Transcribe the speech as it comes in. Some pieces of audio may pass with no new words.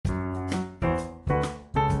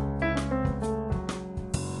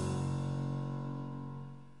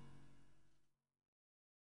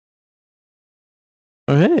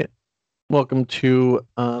Hey, welcome to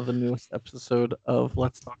the newest episode of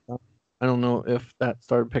Let's Talk Comics. I don't know if that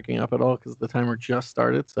started picking up at all because the timer just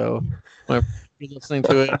started. So, whenever you're listening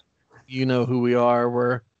to it, you know who we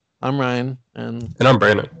are. I'm Ryan, and And I'm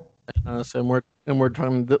Brandon. we're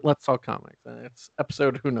talking. Let's Talk Comics, and it's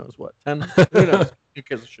episode who knows what 10. Who knows? Who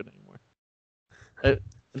gives a shit anymore?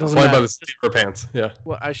 It doesn't Flying by matter. the seat of our pants. Yeah.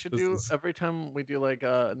 What I should This do is every time we do like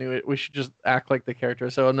a new, we should just act like the character.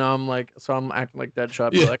 So now I'm acting like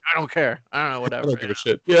Deadshot, but yeah. like I don't care. I don't know, I whatever. don't give a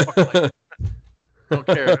shit. I'm Yeah. fucking like I don't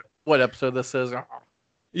care what episode this is.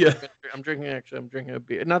 yeah. I'm drinking. Actually, I'm drinking a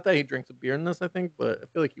beer. Not that he drinks a beer in this, I think, but I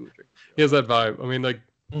feel like he would drink He has that vibe. I mean, like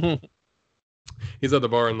a beer. he's at the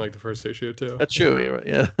bar in like the first issue too. That's true.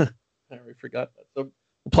 Yeah, I already forgot that. So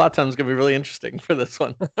the plot time's gonna be really interesting for this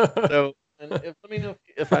one. So, and let me know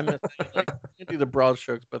if I missed any. Like, we can do the broad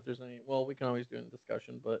strokes, but if there's any, well, we can always do it in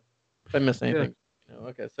discussion. But if I miss yeah. anything,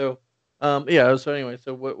 okay. So, yeah. So anyway,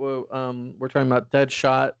 so we're talking about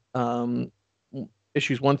Deadshot.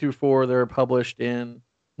 Issues 1 through 4. They're published in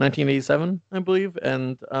 1987, I believe,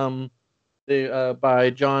 and they by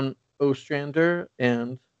John Ostrander,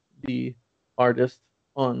 and the artist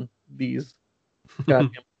on these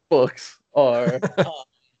goddamn books are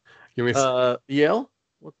Give me Yale.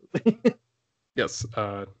 What's it? yes.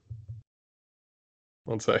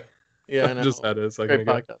 One sec. Yeah, I I know. just had it a second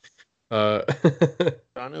Great ago. podcast.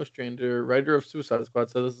 John Ostrander, writer of Suicide Squad.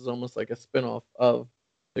 So this is almost like a spin-off of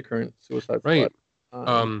the current Suicide Squad.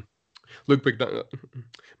 right. Luke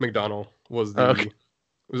McDonald was the Okay.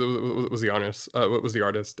 was the artist. Was the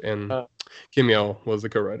artist, and Uh, Kim Yale was the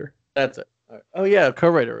co-writer. That's it. All right. Oh yeah,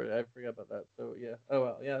 co-writer. I forgot about that. So yeah. Oh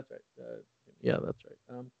well. Yeah, that's right. Yeah, that's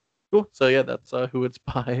right. Cool. So yeah, that's who it's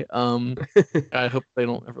by. I hope they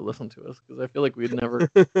don't ever listen to us because I feel like we'd never.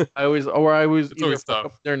 I always It's either always fuck tough.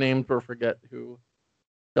 up their names or forget who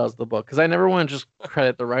does the book because I never want to just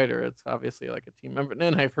credit the writer. It's obviously like a team member, and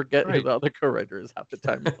then I forget who Right. the other co-writer is half the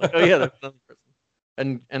time. I'm like, oh yeah, that's another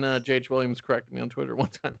person. And J.H. Williams corrected me on Twitter one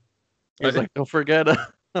time. He was like, "Don't forget."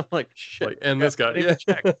 I'm like, "Shit." Like, and this guy. I didn't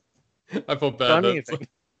Yeah. even check. I felt bad. Done That's anything.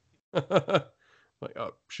 like,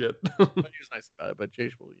 oh shit. But he was nice about it, but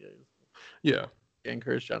J.H. Williams, yeah. Dan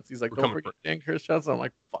Curtis Johnson. He's like, We're "Don't coming forget for Dan Curtis Johnson." I'm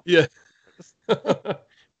like, "Fuck." Yeah.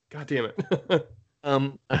 God damn it.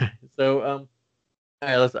 So all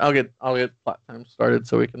right, I'll get plot time started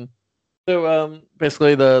so we can. So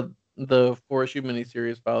basically the 4 issue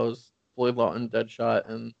miniseries follows Floyd Lawton, Deadshot,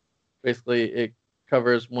 and basically it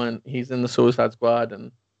covers when he's in the Suicide Squad,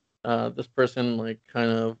 and this person like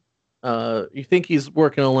kind of you think he's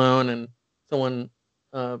working alone, and someone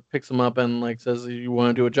picks him up and like says, "You want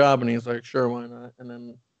to do a job?" And he's like, "Sure, why not?"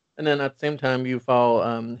 And then at the same time you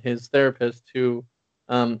follow his therapist, who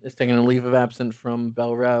is taking a leave of absence from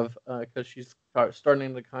Belle Rev because she's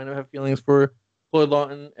starting to kind of have feelings for Floyd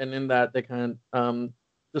Lawton, and in that they kind of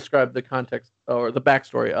describe the context or the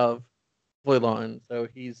backstory of Floyd Lawton. So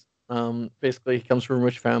he's basically he comes from a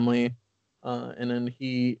rich family, and then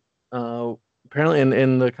he apparently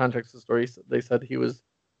in the context of the story they said he was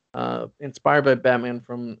inspired by Batman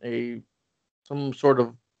from a some sort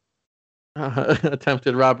of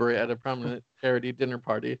attempted robbery at a prominent charity dinner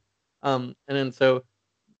party. And then so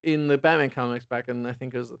in the Batman comics back in I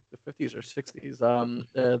think it was the 50s or 60s,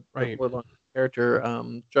 the right. Floyd Lawton character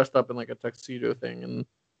dressed up in like a tuxedo thing, and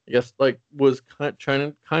I guess like was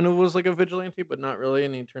trying to kind of was like a vigilante, but not really,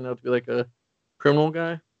 and he turned out to be like a criminal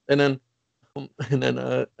guy. And then and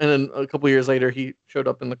then a couple years later he showed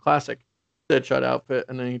up in the classic Deadshot outfit,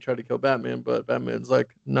 and then he tried to kill Batman, but Batman's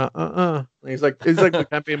like, nah, and he's like the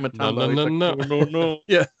campaign No, Matamba. no, He's no, like, no. no,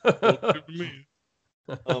 yeah. don't kill me.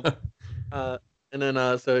 Um, and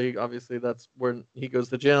then so he obviously that's when he goes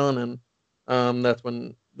to jail, and then that's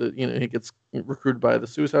when he gets recruited by the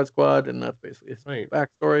Suicide Squad, and that's basically his right.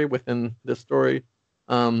 backstory within this story.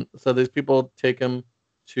 So these people take him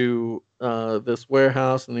to this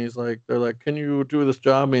warehouse, and they're like, "Can you do this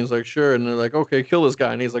job?" And he's like, "Sure." And they're like, "Okay, kill this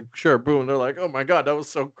guy." And he's like, "Sure." Boom. They're like, "Oh my god, that was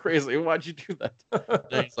so crazy. Why'd you do that?"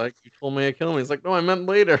 And he's like, "You told me to kill him." He's like, "No, I meant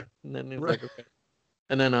later." And then he's right. like, "Okay."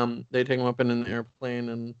 And then they take him up in an airplane,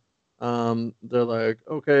 and they're like,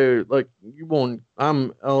 "Okay, like you won't,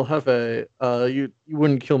 I'm El Jefe, you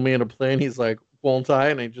wouldn't kill me in a plane." He's like, "Won't I?"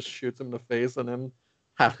 And he just shoots him in the face, and then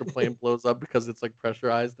half the plane blows up because it's like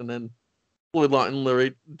pressurized. And then Floyd Lawton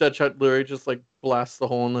literally, Deadshot literally just like blasts the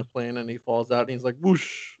hole in the plane, and he falls out, and he's like,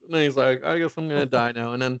 whoosh. And then he's like, "I guess I'm gonna die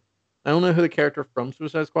now." And then I don't know who the character from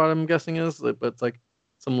Suicide Squad I'm guessing is, but it's like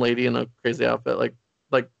some lady in a crazy outfit, like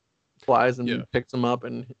flies yeah. and picks him up,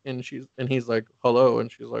 and he's like, "Hello,"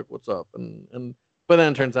 and she's like, "What's up?" And but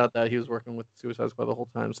then it turns out that he was working with Suicide Squad the whole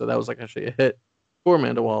time, so that was like actually a hit. for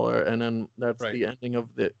Amanda Waller, and then that's Right. the ending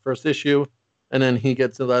of the first issue. And then he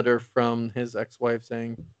gets a letter from his ex-wife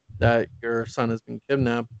saying that your son has been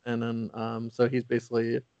kidnapped, and then so he's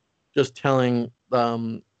basically just telling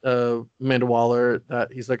Amanda Waller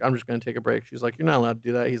that he's like, I'm just gonna take a break. She's like, you're not allowed to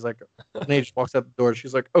do that. He's like, and he just walks out the door.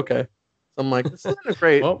 She's like, okay. So I'm like, this isn't a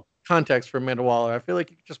great Well, context for Amanda Waller. I feel like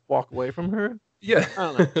you could just walk away from her. yeah. I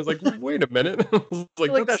don't know. It's like, wait a minute. It's I feel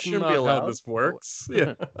like like that that's shouldn't be not how allowed. this works.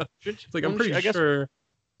 Yeah. Should It's like I'm wouldn't pretty I guess sure.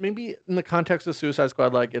 maybe in the context of Suicide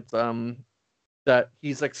Squad, like it's that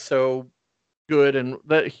he's like so good and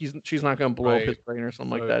that she's not gonna blow up his Right. brain or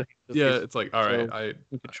something like So that. yeah, it's like, all right, So I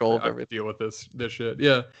in control of I have to everything. deal with this shit.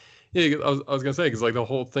 Yeah, yeah. I was gonna say because like the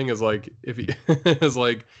whole thing is like if you is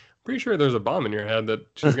like pretty sure there's a bomb in your head that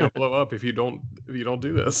she's gonna blow up if you don't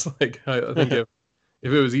do this. Like I think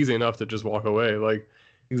if it was easy enough to just walk away, like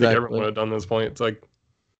I think everyone Exactly. would have done this point. It's like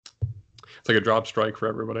a drop strike for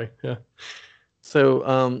everybody. Yeah.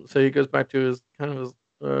 So he goes back to his kind of his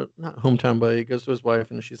not hometown, but he goes to his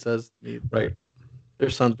wife and she says that Right. their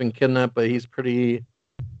son's been kidnapped, but he's pretty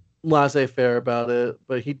laissez-faire about it.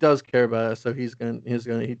 But he does care about it, so he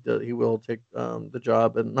will take the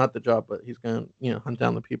job and not the job, but he's gonna hunt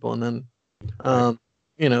down the people, and then Right. um,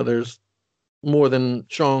 there's more than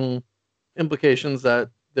strong implications that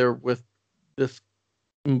they're with this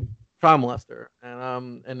child molester,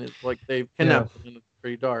 and it's like they've Yeah. kidnapped him, and it's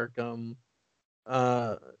pretty dark. And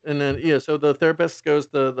then so the therapist goes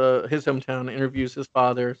to his hometown, interviews his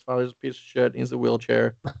father. His father's a piece of shit. He's a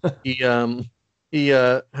wheelchair. He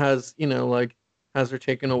has like has her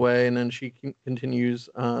taken away, and then she continues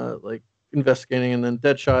like investigating, and then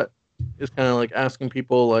Deadshot is kind of like asking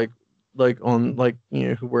people like on like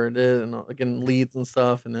who where it is, and again leads and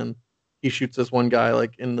stuff, and then he shoots this one guy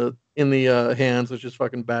like in the hands, which is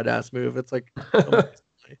fucking badass move. It's like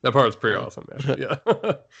That part's pretty amazing. awesome, actually.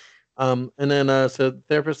 Yeah. And then so the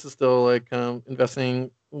therapist is still like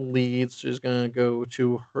investigating leads. She's gonna go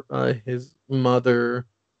to his mother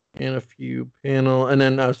in a few panel, and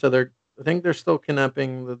then so I think they're still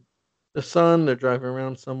kidnapping the son. They're driving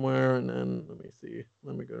around somewhere, and then let me see.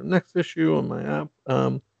 Let me go to the next issue on my app.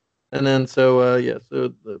 And then so yeah,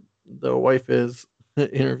 so the wife is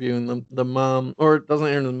interviewing the mom, or doesn't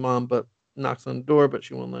interview the mom, but knocks on the door, but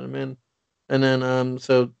she won't let him in. And then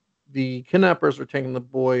so the kidnappers are taking the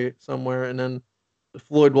boy somewhere, and then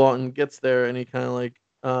Floyd Walton gets there, and he kind of like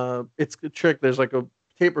it's a trick. There's like a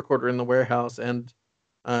tape recorder in the warehouse, and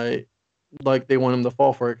uh, like they want him to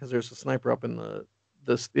fall for it because there's a sniper up in the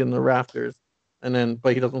rafters, and then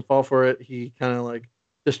but he doesn't fall for it. He kind of like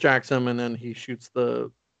distracts him, and then he shoots the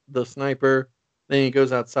sniper. Then he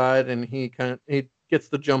goes outside, and he gets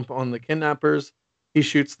the jump on the kidnappers. He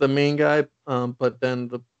shoots the main guy, but then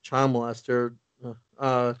the child molester,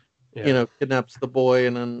 uh, Yeah. kidnaps the boy,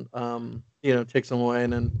 and then takes him away,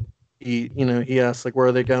 and then he asks like where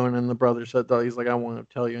are they going, and the brother said that he's like I want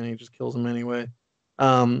to tell you, and he just kills him anyway.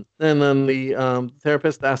 And then the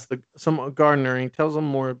therapist asks some gardener, and he tells him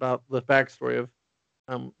more about the backstory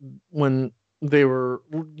of when they were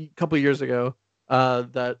a couple years ago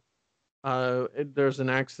that there's an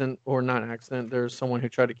accident or not an accident. There's someone who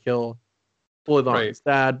tried to kill Floyd Right. Lawton's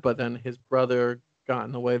dad, but then his brother got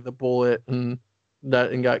in the way of the bullet and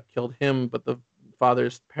got killed him, but the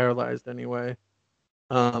father's paralyzed anyway.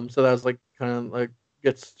 So that was like kind of like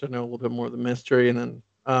gets to know a little bit more of the mystery, and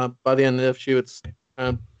then by the end of the issue, it's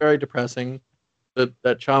very depressing.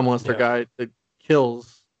 That child molester Yeah. guy that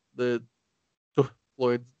kills the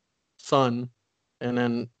Floyd's son, and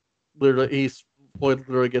then Floyd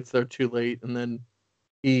literally gets there too late, and then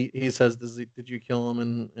he says, "Did you kill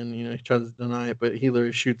him?" And he tries to deny it, but he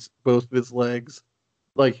literally shoots both of his legs,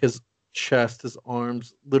 like his chest, his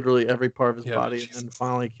arms, literally every part of his Yeah. body, and then Jesus.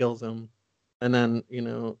 finally kills him. And then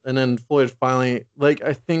and then Floyd finally, like,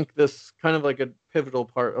 I think this kind of like a pivotal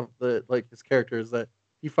part of the like his character is that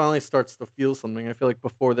he finally starts to feel something. I feel like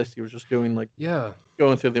before this he was just doing like Yeah.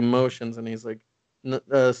 going through the emotions, and he's like,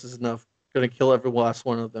 "This is enough. Gonna kill every last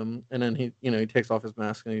one of them." And then he takes off his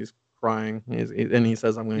mask and he's crying. And he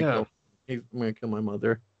says, Yeah. I'm gonna kill my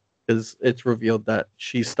mother," because it's revealed that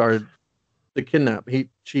she started the kidnap.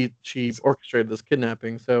 She orchestrated this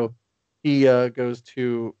kidnapping. So he goes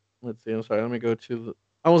to let's see. I'm sorry. Let me go to the.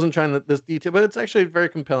 I wasn't trying to this detail, but it's actually very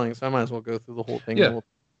compelling. So I might as well go through the whole thing. Yeah.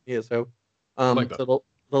 Yeah. So I like that. so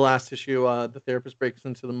the last issue, the therapist breaks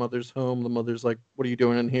into the mother's home. The mother's like, "What are you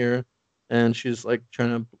doing in here?" And she's like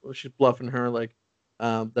she's bluffing her like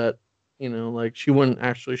that like she wouldn't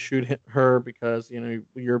actually shoot her because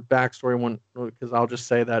your backstory wouldn't because I'll just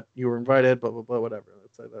say that you were invited, blah blah blah, whatever.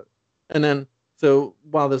 Let's say that. And then so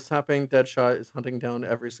while this is happening, Deadshot is hunting down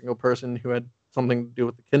every single person who had something to do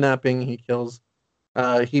with the kidnapping. He kills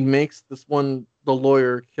he makes the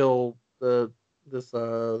lawyer kill this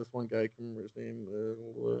one guy. I can't remember his name,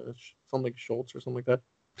 something Schultz or something like that.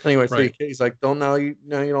 Anyway, so Right. he's like, don't now you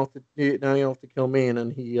don't have now you don't have to kill me. And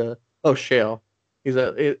then Shale,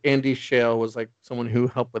 Andy Shale was like someone who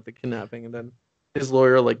helped with the kidnapping, and then his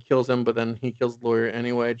lawyer like kills him, but then he kills the lawyer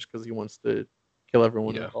anyway just because he wants to kill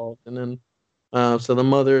everyone Yeah. involved. And then so the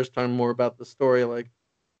mother is talking more about the story, like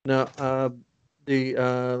no, the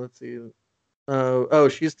let's see.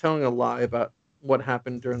 She's telling a lie about what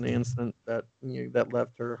happened during the incident that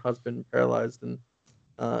left her husband paralyzed and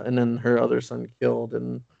then her other son killed,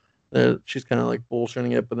 and she's kind of like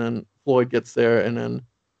bullshitting it. But then Floyd gets there, and then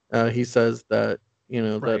he says that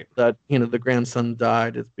Right. the grandson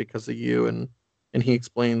died it's because of you, and he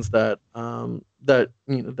explains that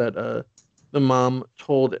the mom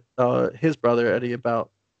told his brother Eddie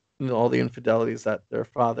about all the infidelities that their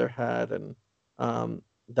father had, and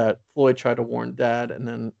that Floyd tried to warn Dad, and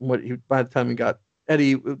then by the time he got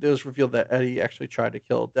Eddie, it was revealed that Eddie actually tried to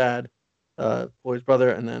kill Dad, Floyd's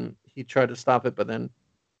brother, and then he tried to stop it, but then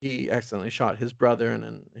he accidentally shot his brother, and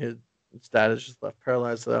then his dad is just left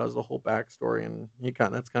paralyzed. So that was the whole backstory, and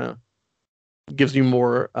that's kind of gives you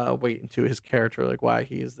more weight into his character, like why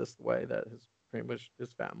he is this way, that his pretty much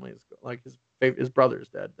his family is like his brother's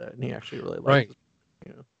dead, and he actually really likes Right. his,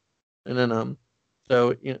 you know, and then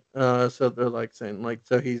so they're like saying like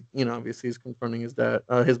so he's obviously he's confronting his dad,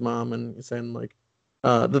 his mom, and he's saying like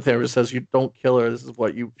the therapist says you don't kill her. This is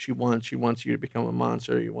what she wants. She wants you to become a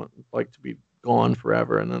monster. You want like to be gone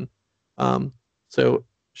forever. And then so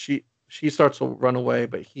she starts to run away,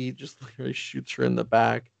 but he just literally shoots her in the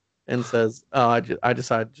back and says, "Oh, I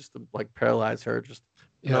decided just to like paralyze her." Just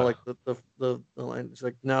Yeah. like the line. It's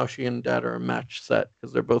like now she and dad are a match set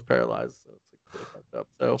because they're both paralyzed. So it's like really fucked up.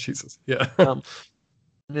 So Jesus. Yeah. um,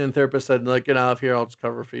 and then the therapist said, like, get out of here, I'll just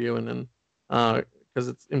cover for you. And then, because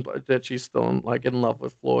it's implied that she's still like in love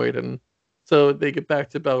with Floyd, and so they get back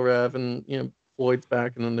to Bel Rev, and Floyd's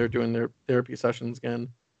back, and then they're doing their therapy sessions again,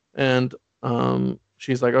 and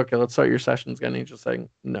she's like, okay, let's start your sessions again. And he's just saying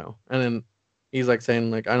no, and then he's like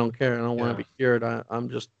saying like, I don't care, I don't want to Yeah. be cured, I'm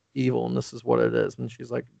just evil, and this is what it is. And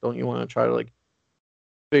she's like, don't you want to try to like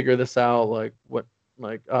figure this out, like what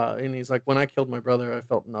and he's like, when I killed my brother I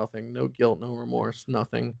felt nothing, no guilt, no remorse,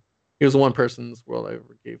 nothing. He was the one person in this world I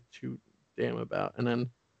ever gave two damn about. And then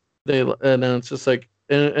it's just like,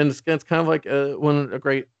 and it's kind of like a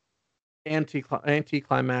great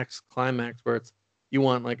climax where it's you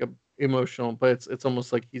want like a emotional, but it's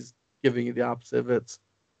almost like he's giving you the opposite of it's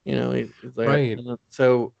he's like, Right.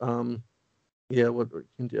 so yeah, what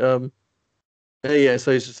can do yeah,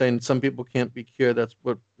 so he's just saying some people can't be cured. That's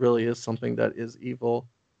what really is something that is evil.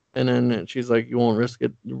 And then she's like, you won't risk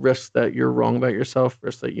it. Risk that you're wrong about yourself.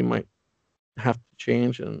 Risk that you might have to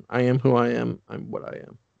change. And I am who I am. I'm what I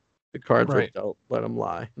am. The cards are Right. dealt. Let them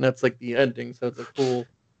lie. And that's like the ending. So it's a cool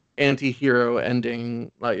anti-hero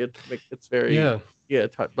ending. Like it's very Yeah.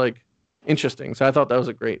 like interesting. So I thought that was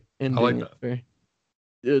a great I like ending. It's that. very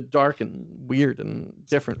dark and weird and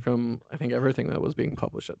different from I think everything that was being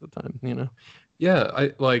published at the time. Yeah,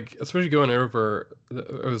 I like, especially going over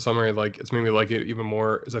the summary, like it's made me like it even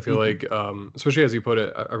more, as I feel Hmm. like, especially as you put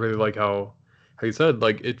it, I really like how you said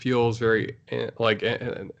like it feels very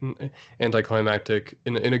anticlimactic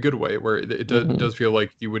in a good way, where Hmm. does feel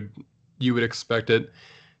like you would expect it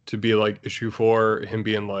to be like issue 4, him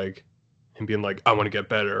being like, I want to get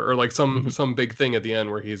better, or like Hmm. some big thing at the end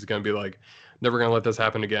where he's gonna be like, never gonna let this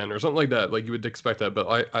happen again, or something like that. Like you would expect that, but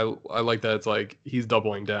I like that it's like he's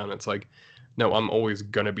doubling down. It's like, no, I'm always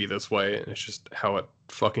gonna be this way, and it's just how it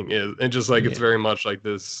fucking is. And just like it's Yeah. very much like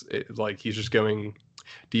this, like he's just going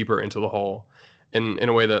deeper into the hole, in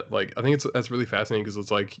a way that like I think that's really fascinating, because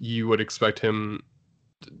it's like you would expect him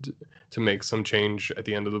to, to make some change at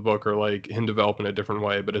the end of the book, or like him develop in a different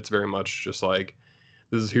way, but it's very much just like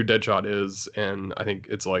this is who Deadshot is, and I think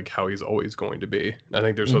it's like how he's always going to be. I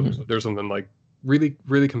think Hmm. there's something like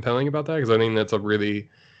really compelling about that, because I think that's a really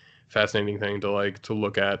fascinating thing to like to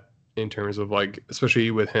look at, in terms of like,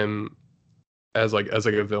 especially with him as like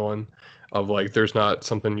a villain, of like there's not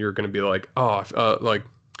something you're going to be like, oh, like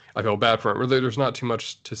I feel bad for him, or there's not too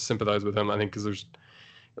much to sympathize with him. I think because there's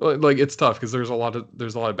like it's tough, because there's a lot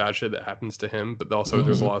of bad shit that happens to him, but also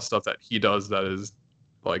there's a Hmm. lot of stuff that he does that is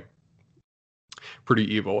like pretty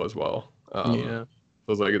evil as well. Yeah.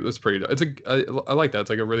 So it's like it's pretty. I like that. It's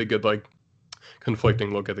like a really good like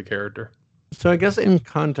conflicting look at the character. So I guess in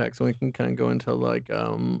context, we can kind of go into like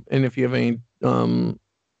and if you have any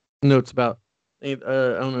notes about I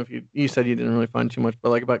don't know if you said you didn't really find too much, but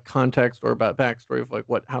like about context or about backstory of like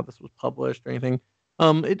how this was published or anything.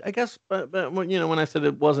 I guess, but when when I said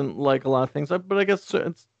it wasn't like a lot of things, but I guess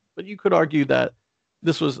but you could argue that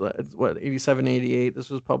this was it's what 87, 88. This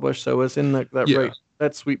was published, so it's in Yeah,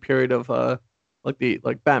 that sweet period of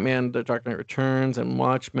like Batman, The Dark Knight Returns, and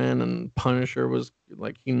Watchmen, and Punisher was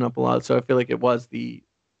like heating up a lot. So I feel like it was the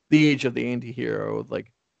age of the anti-hero,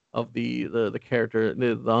 like of the character,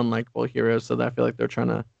 the unlikable hero. So that I feel like they're trying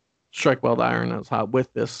to strike while the iron is hot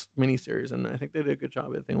with this miniseries, and I think they did a good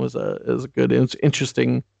job. I think it was a good, it's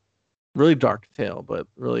interesting, really dark tale, but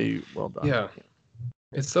really well done. yeah.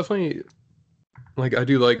 It's definitely like I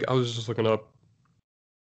do like. I was just looking up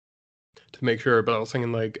to make sure, but I was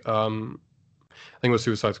thinking like I think with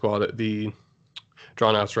Suicide Squad, the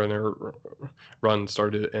John Ostrander run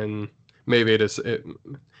started in May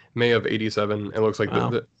of 87. It looks like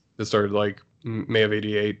Wow, this started like May of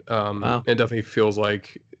 88. wow. It definitely feels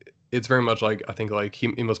like it's very much like I think like he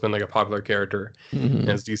must have been like a popular character, and Hmm.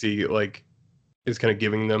 as DC like is kind of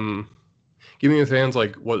giving the fans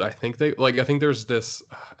like what I think they like. I think there's this,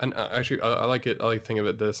 and actually I like it. I like to think of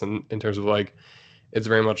it this in terms of like it's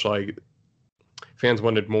very much like fans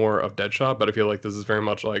wanted more of Deadshot, but I feel like this is very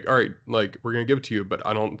much like, all right, like we're gonna give it to you, but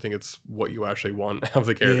I don't think it's what you actually want of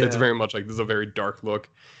the character. It's Yeah, very much like this is a very dark look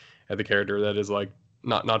at the character that is like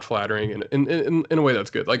not flattering and in a way that's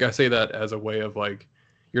good. Like I say that as a way of like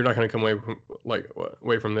you're not gonna come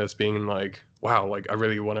away from this being like, wow, like I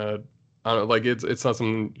really wanna I don't know, like it's not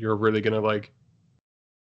something you're really gonna like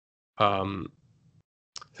um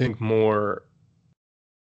think more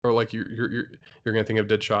or like you're gonna think of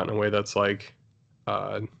Deadshot in a way that's like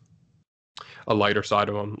uh a lighter side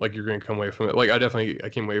of him. Like you're gonna come away from it. Like I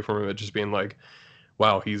came away from it just being like,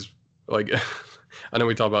 wow, he's like I know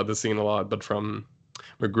we talk about this scene a lot, but from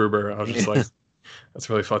MacGruber, I was just yeah. like, that's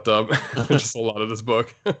really fucked up. There's just a lot of this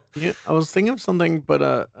book. Yeah, I was thinking of something, but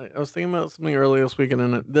I was thinking about something earlier this weekend,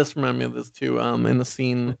 and this reminded me of this too. In the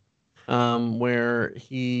scene, where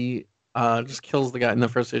he just kills the guy in the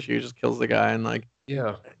first issue, he just kills the guy, and like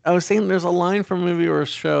Yeah. I was thinking, there's a line from a movie or a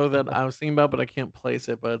show that I was thinking about, but I can't place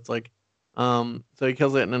it. But it's like, so he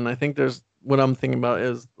kills it, and then I think there's what I'm thinking about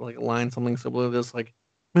is like a line something similar to this, like,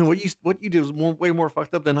 man, what you did was way more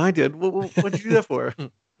fucked up than I did. What'd you do that for?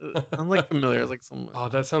 I'm like familiar, it's like some. Oh,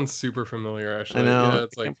 that sounds super familiar I actually. know Yeah, I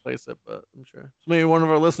it's like, can't place it, but I'm sure so maybe one of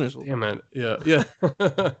our listeners will damn it. Yeah, yeah.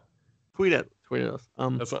 tweet us.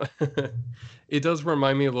 That's not it does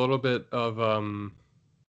remind me a little bit of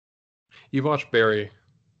you've watched Barry,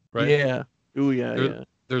 right? Yeah. Ooh, yeah, There, yeah.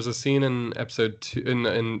 there's a scene in episode two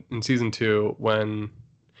in season two when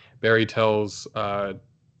Barry tells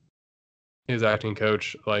his acting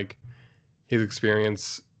coach like his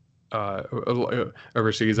experience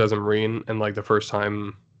overseas as a Marine and like the first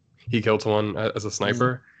time he killed someone as a Mm.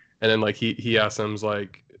 sniper, and then like he asks him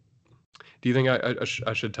like, "Do you think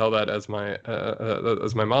I should tell that as my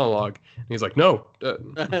monologue?" And he's like, "No,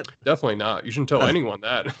 definitely not. You shouldn't tell anyone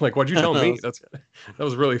that. Like, why'd you tell me? That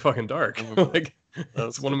was really fucking dark. I remember that. Like, That it's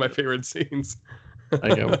was one so of my good. favorite scenes. I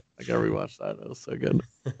gotta rewatch that. That was so good.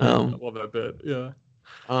 I Um, love that bit. Yeah.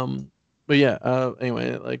 but yeah.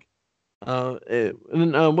 Anyway, like,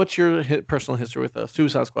 and then, what's your personal history with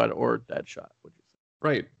Suicide Squad or Deadshot? Would you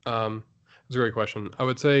Right. It's a great question. I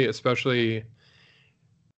would say, especially,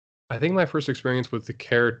 I think my first experience with the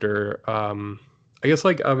character, I guess,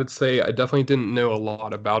 like, I would say I definitely didn't know a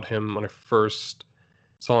lot about him when I first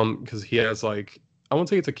saw him because he has, like, I won't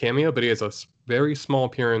say it's a cameo, but he has a very small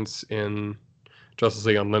appearance in Justice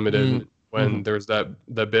League say? Unlimited Mm-hmm. when there's that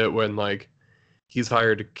bit when, like, he's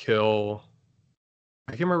hired to kill.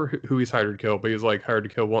 I can't remember who he's hired to kill, but he's like hired to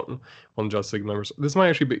kill one Justice League members. This might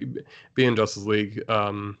actually be in Justice League,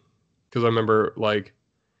 because I remember like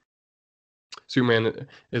Superman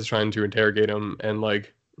is trying to interrogate him, and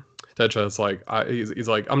like Deadshot's like he's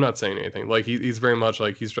like I'm not saying anything. Like he's very much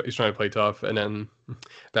like he's trying to play tough, and then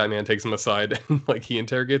Batman takes him aside and like he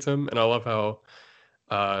interrogates him, and I love how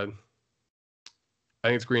uh I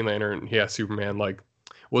think it's Green Lantern. He asked Superman like,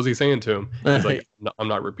 "What was he saying to him?" He's like, I'm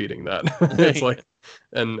not repeating that." It's like,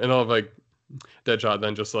 and all of like Deadshot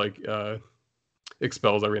then just like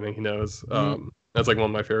expels everything he knows. Mm, That's like one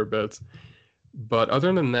of my favorite bits. But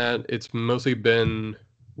other than that, it's mostly been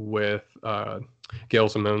with Gail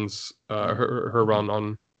Simone's her mhm. run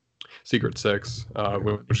on Secret Six,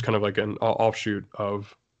 which is kind of like an offshoot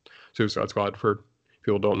of Suicide Squad for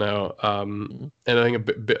people who don't know. Mhm. And I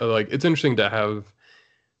think like it's interesting to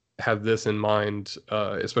have this in mind,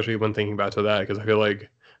 especially when thinking back to that, because I feel like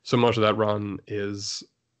so much of that run is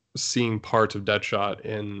seeing parts of Deadshot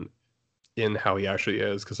in how he actually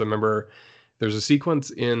is. Because I remember there's a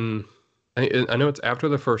sequence in I know it's after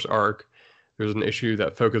the first arc. There's an issue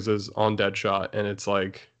that focuses on Deadshot, and it's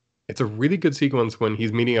like it's a really good sequence when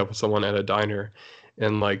he's meeting up with someone at a diner,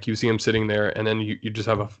 and like you see him sitting there, and then you just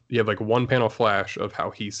have like one panel flash of how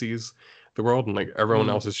he sees the world, and like everyone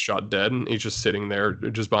else is shot dead, and he's just sitting there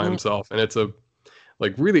just by himself, and it's a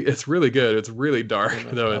like really it's really good. It's really dark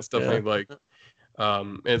though. It's definitely like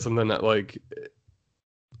and something that like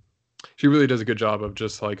she really does a good job of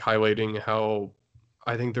just like highlighting how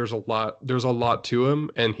I think there's a lot to him,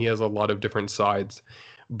 and he has a lot of different sides,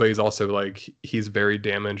 but he's also like he's very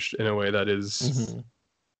damaged in a way that is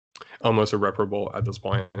almost irreparable at this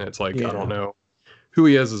point. And it's like I don't know who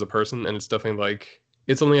he is as a person, and it's definitely like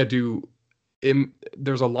it's something I do.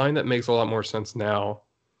 There's a line that makes a lot more sense now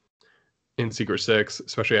in Secret Six,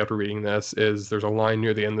 especially after reading this. Is there's a line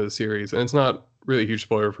near the end of the series, and it's not really a huge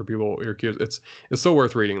spoiler for people who are curious. It's still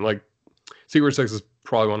worth reading. Like Secret Six is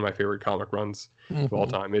probably one of my favorite comic runs of all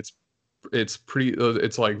time. It's pretty.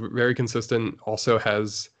 It's like very consistent. Also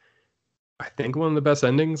has, I think, one of the best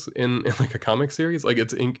endings in like a comic series. Like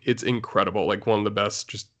it's incredible. Like one of the best.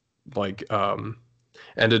 Just like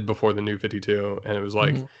ended before the New 52, and it was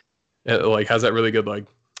like it like has that really good like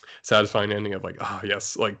satisfying ending of like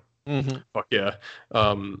yes like fuck yeah.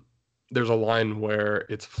 There's a line where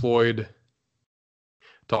it's Floyd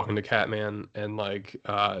talking to Catman, and like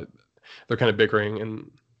they're kind of bickering,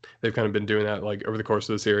 and they've kind of been doing that like over the course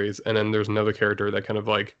of the series. And then there's another character that kind of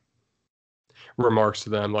like remarks to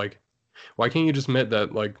them like, why can't you just admit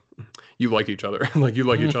that like you like each other, like you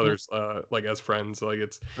like each other's like as friends? Like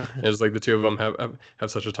it's like the two of them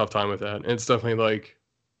have such a tough time with that. And it's definitely like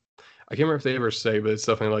I can't remember if they ever say, but it's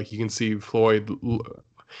definitely like you can see Floyd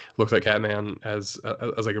looks at Catman as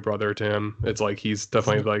like a brother to him. It's like he's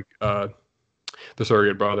definitely like the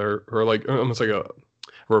surrogate brother, or like almost like a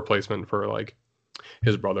replacement for like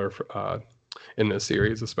his brother in this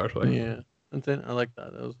series, especially. Yeah, and then I like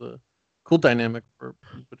that. It was a cool dynamic for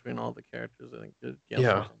between all the characters. I think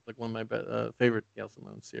Gale like one of my favorite Gail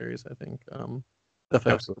Simone series. I think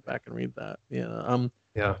definitely have to go back and read that.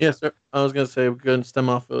 Yeah. So I was gonna say we can stem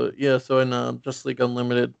off. So in Justice League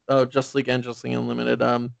Unlimited, Justice League and Justice League Unlimited.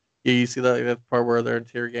 Yeah, you see that part where they're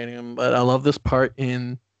interrogating him. But I love this part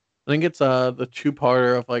in. I think it's the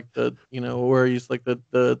two-parter of like the where he's like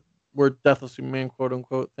the where Death of Superman quote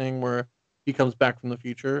unquote thing where he comes back from the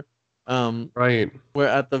future. Right. Where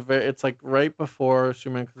at the it's like right before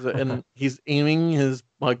Superman comes and he's aiming his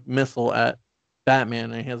like missile at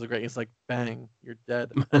Batman, and he has a great. He's like, "Bang, you're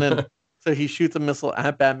dead." And then so he shoots a missile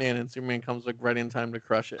at Batman, and Superman comes like right in time to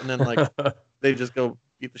crush it. And then like they just go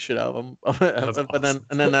beat the shit out of him. But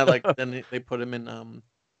then that like then they put him in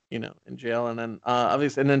in jail, and then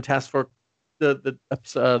obviously, and then Task Force the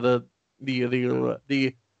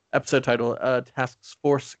episode title Task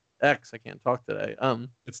Force X. I can't talk today.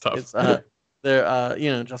 It's tough. It's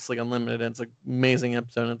they're Just like Unlimited. And it's an amazing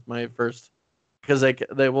episode. It's my first because I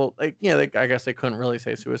guess they couldn't really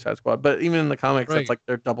say Suicide Squad, but even in the comics, it's like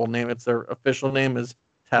their double name. It's their official name is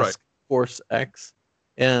Task Force X,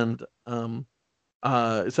 and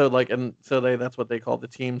that's what they call the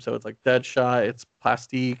team. So it's like Deadshot, it's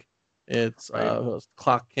Plastique, it's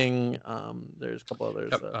Clock King. There's a couple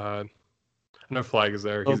others. No Flag is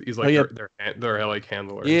there. He's like their like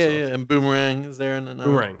handler. And Boomerang is there, and then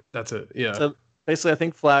Boomerang. That's it. Yeah. So basically, I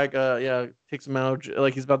think Flag, takes him out.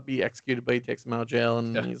 Like he's about to be executed, but he takes him out of jail,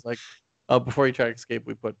 and he's like, before you try to escape,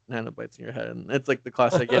 we put nanobites in your head, and it's like the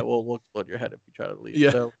classic. We'll explode your head if you try to leave.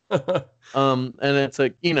 Yeah. So, and it's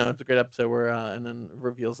like it's a great episode where, and then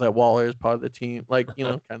reveals that Waller is part of the team, like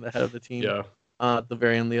kind of the head of the team. Yeah. At the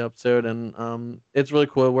very end of the episode, and it's really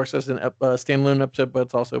cool. It works as an standalone episode, but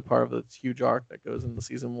it's also part of this huge arc that goes into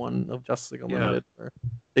season 1 of Justice League Unlimited, where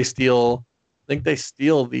they steal. I think they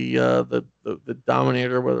steal the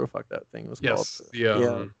Dominator, whatever the fuck that thing was called.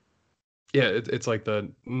 It's like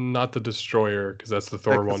not the Destroyer, because that's the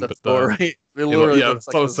Thor one, but Thor, right? It literally looks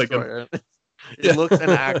like the Destroyer. It looks and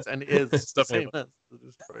acts and is the same as the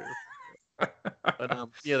Destroyer. But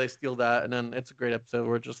they steal that, and then it's a great episode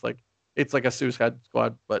where just like it's like a Suicide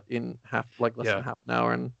Squad, but in less than half an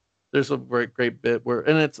hour, and there's a great bit where,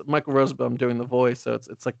 and it's Michael Rosenbaum doing the voice, so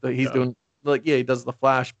it's like he's doing he does the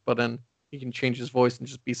Flash, but then he can change his voice and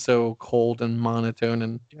just be so cold and monotone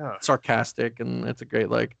and sarcastic, and it's a great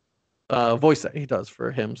voice that he does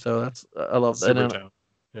for him. So that's I love that.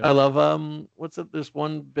 I love what's it? There's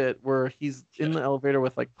one bit where he's in the elevator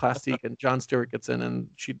with like Plastique, and Jon Stewart gets in, and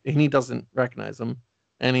he doesn't recognize him.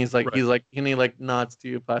 And he's like, and he like nods to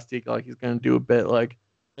you, Plastique, like he's gonna do a bit like,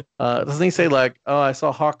 doesn't he say like, oh, I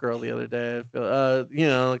saw Hawkgirl the other day.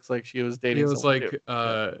 Looks like she was dating. It was like,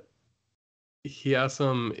 he asked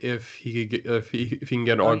him if he could get if he can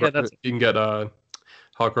get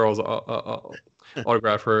Hawkgirl's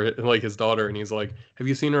autograph for like his daughter, and he's like, "Have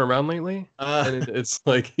you seen her around lately?" And it's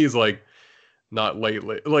like he's like, "Not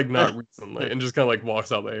lately, like not recently," and just kind of like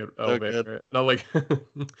walks out the So good. elevator. Not like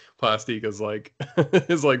Plastique is like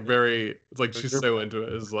is like very. It's like she's so into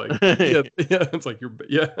it. It's like yeah, yeah. It's like you're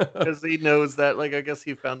yeah, Because he knows that, like, I guess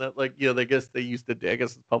he found that, like, I guess they used to date. I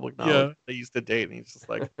guess it's public knowledge. yeah. They used to date, and he's just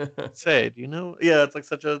like, say, do you know? Yeah, it's like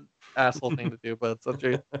such a asshole thing to do, but it's such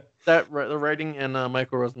a the writing and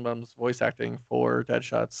Michael Rosenbaum's voice acting for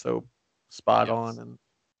Deadshot's so spot on Yes, and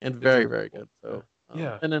it's very very incredible. good. So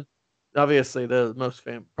Yeah, and then obviously the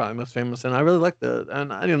probably most famous, and I really like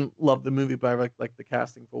and I didn't love the movie, but I like the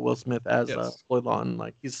casting for Will Smith as yes, Floyd Lawton.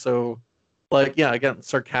 Like he's so like again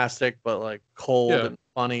sarcastic but like cold yeah, and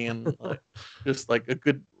funny and like just like a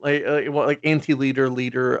good like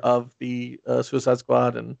anti-leader of the Suicide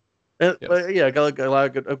Squad and yes, but yeah, I got a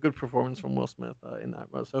lot of good performance from Will Smith in that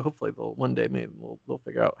role. So hopefully they'll one day maybe they'll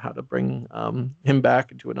figure out how to bring him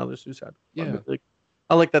back into another Suicide Squad yeah. movie. Like,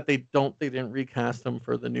 I like that they didn't recast him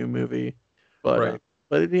for the new movie, but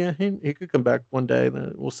Right. yeah, he could come back one day.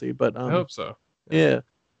 Then we'll see. But I hope so. Yeah. yeah.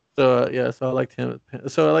 So yeah, so I liked him.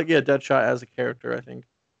 So I like Deadshot as a character. I think,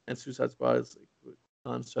 and Suicide Squad is like a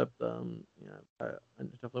concept. Yeah, I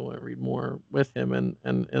definitely want to read more with him and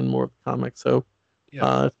more of the comics. So Yeah.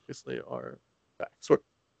 obviously our backstory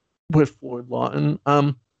with Floyd Lawton.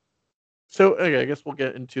 So okay, I guess we'll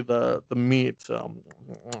get into the meat.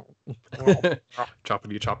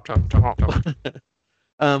 Choppity chop chop chop chop.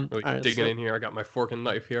 Really all right, digging so in here. I got my fork and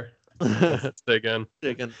knife here. Let's dig in.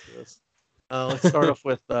 dig into this. Let's start off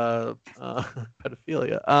with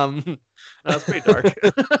pedophilia. No, it's pretty dark.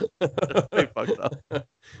 It's pretty fucked up.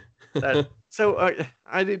 That so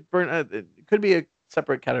I did burn. It could be a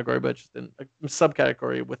separate category, but just in a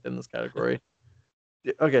subcategory within this category.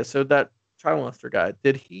 Okay, so that child molester guy,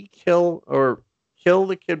 did he kill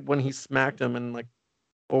the kid when he smacked him, and like,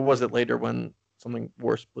 or was it later when something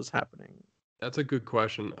worse was happening? That's a good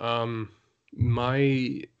question.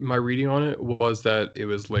 My reading on it was that it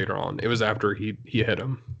was later on. It was after he hit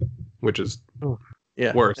him, which is Oh,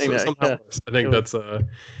 yeah, worse. So maybe, somehow yeah, worse. I think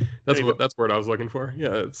maybe, that's what I was looking for.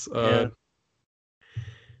 Yeah, yeah.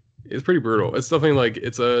 it's pretty brutal. It's definitely like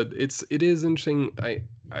it is interesting.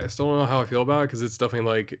 I still don't know how I feel about it because it's definitely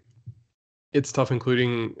like it's tough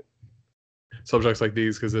including subjects like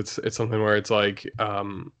these because it's something where it's like I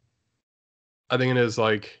think it is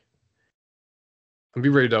like I'm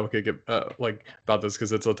being very delicate like about this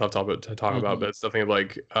because it's a tough topic to talk about, Hmm. but it's definitely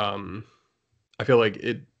like I feel like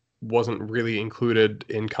it wasn't really included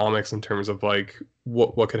in comics in terms of like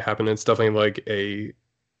what could happen. It's definitely like a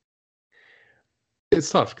it's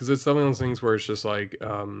tough because it's definitely one of those things where it's just like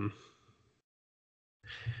I'm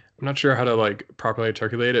not sure how to like properly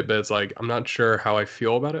articulate it, but it's like I'm not sure how I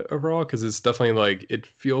feel about it overall because it's definitely like it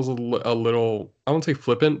feels a little I won't say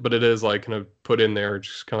flippant, but it is like kind of put in there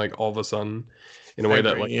just kind of like all of a sudden in a I way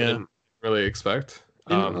that agree. like I Yeah, didn't really expect.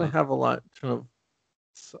 didn't really have a lot kind of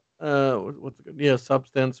what's it, yeah,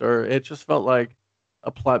 substance, or it just felt like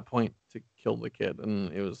a plot point to kill the kid,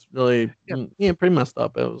 and it was really Yeah, yeah, pretty messed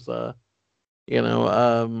up. It was you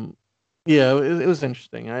know, yeah, it was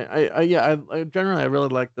interesting. I generally I really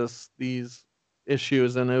like these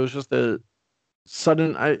issues, and it was just a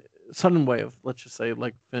sudden sudden way of, let's just say,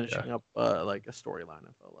 like yeah, finishing up like a storyline.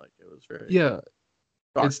 I felt like it was very yeah.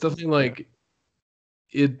 dark. It's definitely like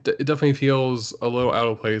it definitely feels a little out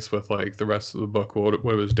of place with like the rest of the book what it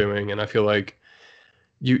was doing, and I feel like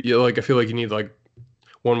you like I feel like you need like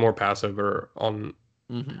one more passover Hmm.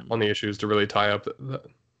 on the issues to really tie up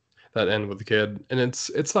that end with the kid, and it's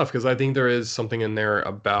tough because I think there is something in there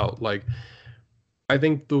about like I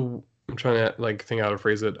think the I'm trying to like think how to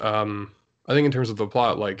phrase it. I think in terms of the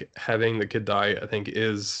plot, like having the kid die, I think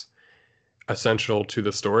is essential to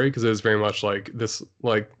the story because it's very much like this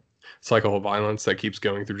like cycle of violence that keeps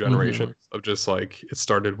going through Hmm. generations of just like it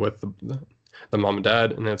started with the mom and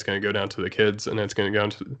dad and then it's going to go down to the kids and then it's going to go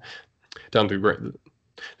down to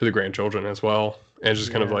the grandchildren as well and it's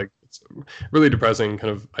just kind of Yeah. like it's a really depressing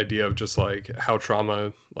kind of idea of just like how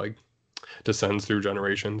trauma like descends through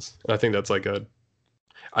generations and I think that's like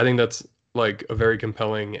a very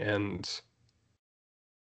compelling and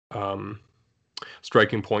um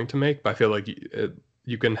striking point to make but I feel like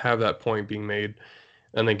you can have that point being made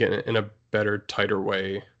and then get it in a better, tighter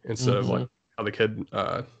way instead of like Hmm. how the kid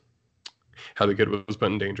how the kid was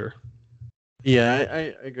put in danger. Yeah,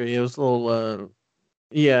 I agree. It was a little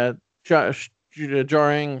yeah,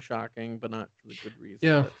 jarring, shocking, but not for the good reasons.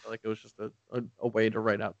 Yeah, I felt like it was just a way to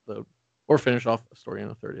write out the or finish off a story in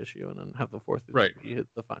the third issue, and then have the fourth issue right. be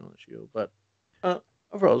the final issue. But uh,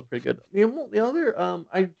 overall it's pretty good. The other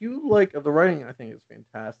I do like the writing. I think is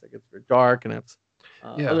fantastic. It's very dark and it's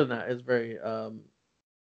Yeah. other than that it's very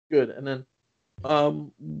good. And then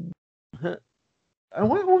um I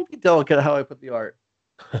won't be delicate how I put the art.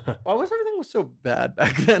 Why was everything was so bad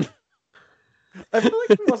back then? I feel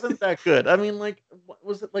like it wasn't that good. I mean, like, what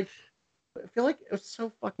was it like? I feel like it was so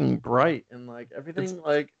fucking bright and like It's everything.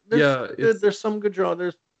 Like, there's yeah, some good, it's there's some good draw.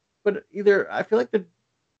 But either I feel like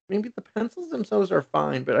maybe the pencils themselves are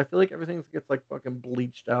fine, but I feel like everything gets like fucking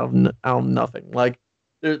bleached out of nothing. Like,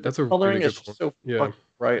 the that's a really coloring is good just point. so Yeah. fucking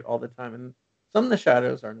bright all the time, and some of the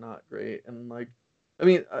shadows are not great. And like, I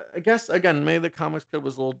mean, I guess again, maybe the comics code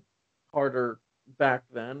was a little harder back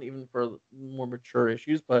then, even for more mature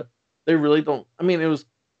issues, but they really don't. I mean, it was.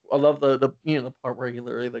 I love the part where he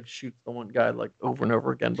literally like shoots the one guy like over and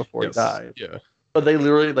over again before he Yes. dies. Yeah. But they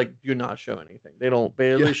literally like do not show anything. They don't Yeah.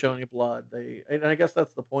 barely show any blood. And I guess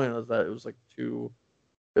that's the point is that it was like too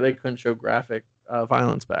they couldn't show graphic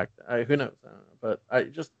violence back. Who knows? I don't know. But I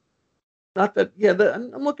just not that yeah.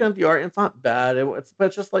 I'm looking at the art. And it's not bad. It's but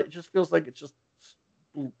it's just like it just feels like it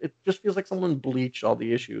just feels like someone bleached all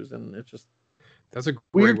the issues and it's just That's a great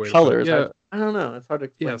weird way to put it. colors. Yeah. I don't know. It's hard to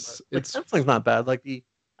explain, but Yes. like It's penciling's not bad. Like the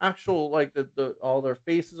actual like the all their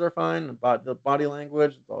faces are fine. The body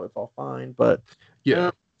language it's all fine. But I don't yeah.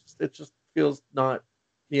 know, it just feels not.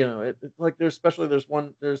 Like there's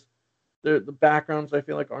the backgrounds I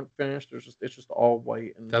feel like aren't finished. It's just all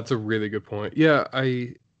white and That's a really good point. Yeah,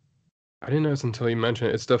 I didn't notice until you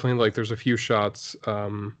mentioned it. It's definitely like there's a few shots.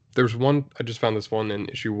 There's one I just found this one in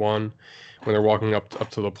issue one when they're walking up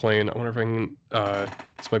to the plane. I wonder if I can.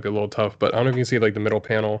 This might be a little tough, but I don't know if you can see like the middle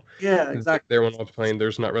panel. yeah, exactly. There when off the plane,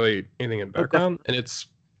 there's not really anything in the Oh, background, definitely. and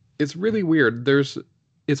it's really weird.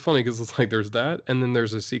 It's funny because it's like there's that, and then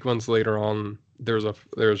there's a sequence later on. There's a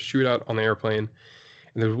shootout on the airplane,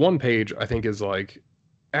 and there's one page I think is like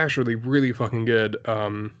actually really fucking good.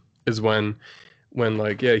 Is when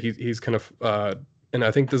like yeah he's kind of and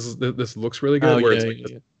I think this looks really Oh good where yeah, it's like yeah,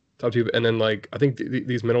 the yeah. top two and then like I think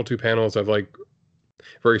these middle two panels have like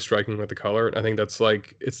very striking with the color. And I think that's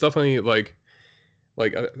like it's definitely like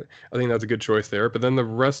I think that's a good choice there. But then the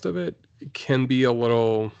rest of it can be a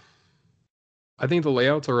little. I think the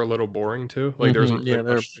layouts are a little boring too. Like there isn't Yeah, really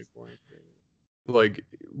they're much pretty boring too. like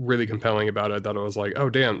really compelling about it that I was like, oh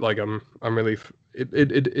damn, like I'm really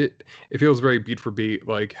it feels very beat for beat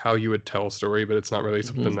like how you would tell a story, but it's not really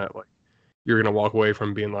something Hmm. that like you're gonna walk away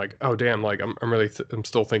from being like, oh damn, like I'm really I'm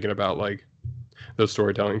still thinking about like those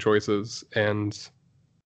storytelling choices. And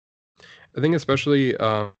I think especially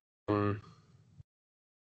I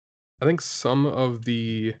think some of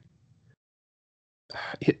the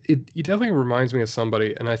it definitely reminds me of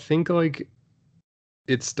somebody, and I think like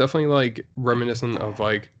it's definitely like reminiscent of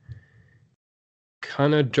like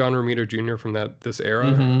kind of John Romita Jr. from this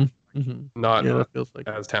era. Hmm. Hmm. Not Yeah, that feels like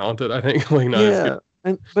it. as talented, I think. Like not as good.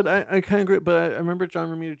 Yeah, but I kind of agree. But I remember John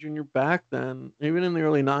Romita Jr. back then, even in the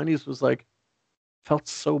early '90s, was like felt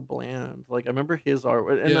so bland. Like I remember his art,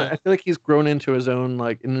 and Yeah, I feel like he's grown into his own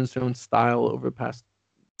in his own style over the past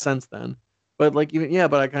since then. But like even yeah,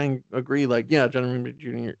 but I kind of agree. Like yeah, John Romita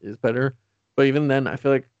Jr. is better, but even then, I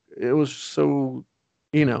feel like it was so,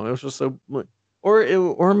 it was just so.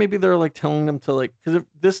 Or maybe they're like telling them to like because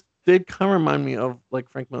this did kind of remind me of like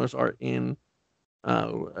Frank Miller's art in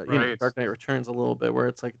right. Dark Knight Returns a little bit, where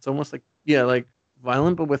it's like it's almost like yeah, like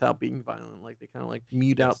violent but without being violent. Like they kind of like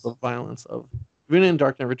mute out the Yes. violence of even in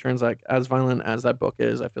Dark Knight Returns, like as violent as that book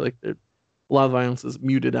is, I feel like a lot of violence is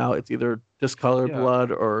muted out. It's either discolored Yeah.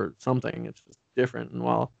 blood or something. It's just different. And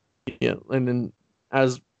while yeah, and then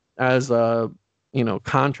as as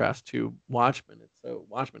contrast to Watchmen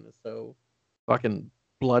is so fucking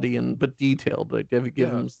bloody and but detailed. Like they've Yeah.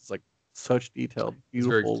 given like such detailed, It's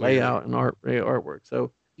very beautiful clear. layout and artwork.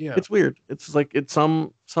 So Yeah. it's weird. It's just like it's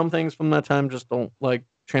some things from that time just don't like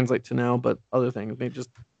translate to now, but other things they just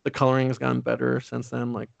the coloring has gotten better since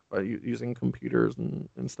then, like by using computers and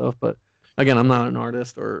stuff. But again, I'm not an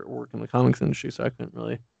artist or work in the comics industry, so I couldn't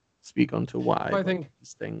really speak onto why I like think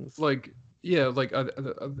these things. like yeah, like I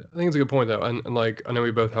think it's a good point though, and like I know we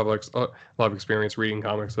both have like a lot of experience reading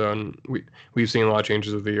comics though, and we've seen a lot of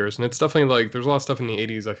changes over the years, and it's definitely like there's a lot of stuff in the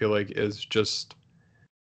 '80s I feel like is just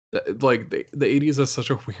like the '80s is such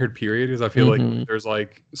a weird period because I feel like Mm-hmm. there's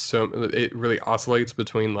like so it really oscillates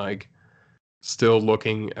between like still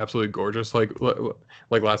looking absolutely gorgeous like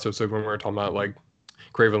last episode when we were talking about like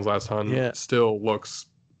Craven's Last Hunt Yeah. still looks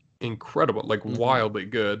incredible, like Mm-hmm. wildly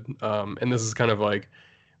good. And this is kind of like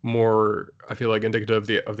more, I feel like indicative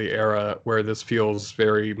of the era where this feels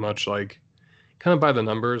very much like kind of by the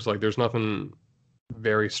numbers. Like there's nothing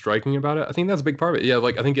very striking about it. I think that's a big part of it. Yeah,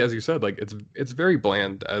 like I think as you said, like it's very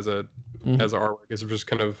bland as a Mhm. as artwork. It's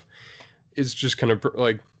just kind of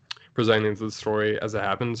like presenting the story as it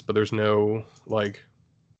happens, but there's no like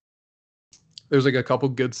there's like a couple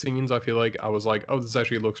good scenes. I feel like I was like, oh, this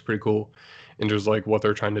actually looks pretty cool, and just like what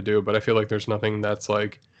they're trying to do. But I feel like there's nothing that's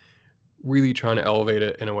like really trying to elevate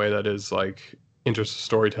it in a way that is like interesting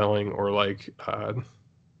storytelling or like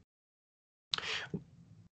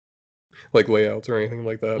layouts or anything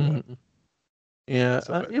like that. Mhm. Yeah,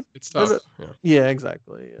 So yeah, it's but tough. Yeah. yeah,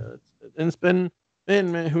 exactly. Yeah, and it's been,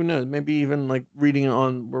 man, who knows? Maybe even like reading it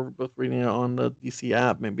on, we're both reading it on the DC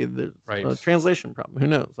app. Maybe there's Right. a translation problem. Who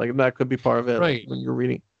knows? Like that could be part of it. Like Right. when you're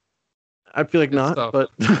reading, I feel like It's not, tough. but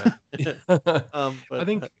Yeah. I but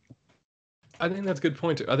think I think that's a good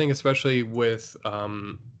point too. I think especially with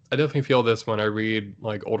I definitely feel this when I read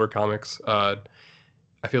like older comics.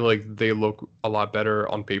 I feel like they look a lot better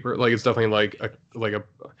on paper. Like it's definitely like a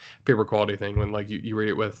paper quality thing when like you read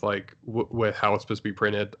it with like with how it's supposed to be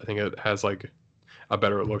printed. I think it has like a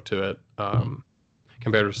better look to it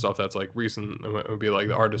compared to stuff that's like recent. It would be like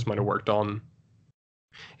the artist might have worked on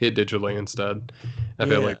it digitally instead. I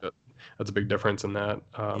feel yeah, like that's a big difference in that.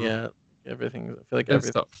 yeah, everything. I feel like It's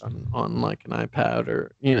everything's tough. on like an iPad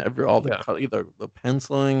or all the Yeah. either the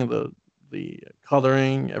penciling, the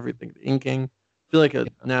coloring, everything, the inking. I feel like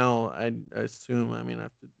now I assume. I mean,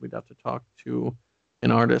 we'd have to talk to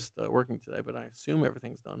an artist working today, but I assume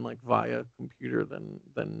everything's done like via computer.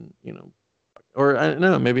 Then or I don't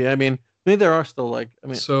know. Maybe I mean maybe there are still like I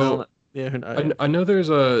don't So know. Yeah, yeah. I know there's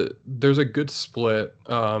a good split.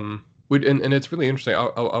 And it's really interesting.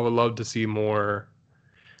 I would love to see more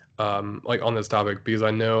like on this topic because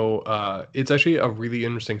I know it's actually a really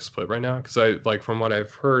interesting split right now because I like from what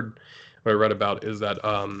I've heard, what I read about is that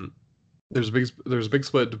there's a big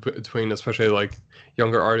split between especially like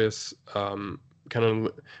younger artists kind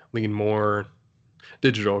of lean more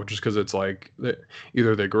digital just because it's like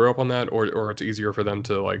either they grew up on that or it's easier for them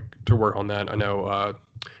to like to work on that. I know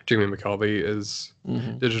Jamie McKelvey is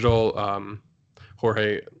Hmm. digital.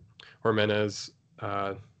 Jorge Jimenez,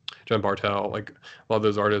 Jen Bartel, like a lot of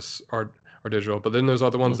those artists are digital. But then there's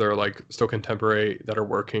other ones that are like still contemporary that are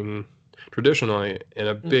working traditionally. And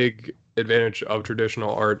a big advantage of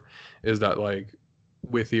traditional art is that like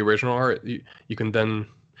with the original art, you can then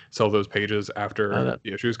sell those pages after That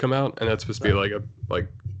the issues come out, and that's supposed to be right. like a like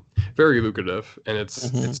very lucrative. And Hmm.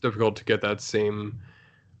 it's difficult to get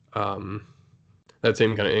um, that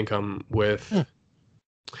same kind of income with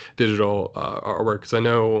digital artwork because I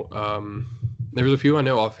know there's a few I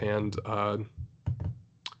know offhand. Ryan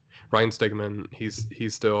Stegman,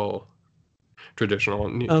 he's still traditional,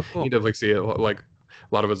 and Oh, you cool. definitely see it. Like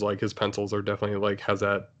a lot of his like his pencils are definitely like has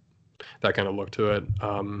that kind of look to it.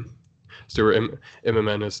 Stuart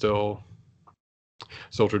Immonen is still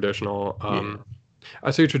traditional. Yeah.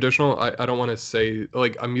 I say traditional. I don't want to say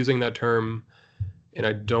like I'm using that term, and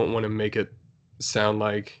I don't want to make it sound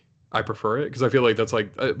like I prefer it because I feel like that's Hmm.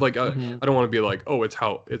 I don't want to be like, oh, it's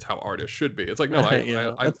how artists should be. It's like no,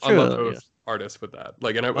 Yeah, that's I love true. Yeah. both artists with that.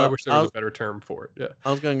 Like, and I Well, wish there was a better term for it.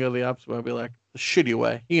 I was gonna go the opposite way. I'd be like the shitty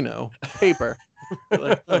way, paper. Be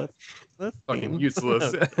like, oh, Yeah. that's Fucking mean.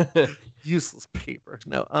 useless. Useless paper.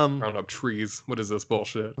 No, Round up trees. What is this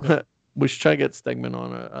bullshit? Yeah. we should try to get Stegman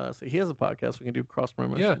on. So he has a podcast. We can do cross Yeah.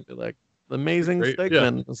 promotion. Be like, the amazing Great. Yeah.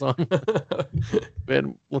 Stegman is on.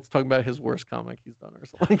 And let's talk about his worst comic he's done or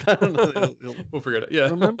something like that. I don't know. We'll figure it out. Yeah.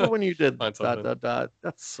 Remember when you did Find dot something. dot dot?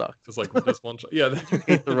 That sucked. Just like this one shot. Yeah. Did you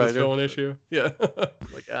hate the This writer? villain issue. Yeah.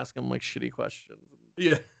 Like ask him like shitty questions.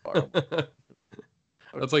 Yeah. Horrible.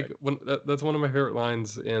 That's Okay. like that's one of my favorite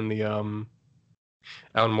lines in the Alan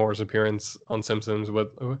Moore's appearance on Simpsons with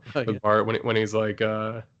Oh, yeah. Bart when he's like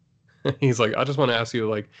he's like I just want to ask you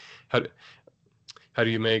like how how do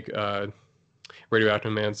you make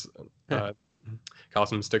radioactive man's uh,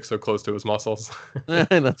 costume stick so close to his muscles?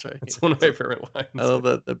 That's right. It's one of my favorite I lines. love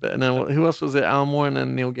that. And then who else was it? Al Moore and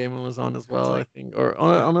then Neil Gaiman was on as It's well, I like think. Or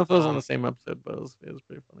I yeah, don't know if it was on the same episode, but it was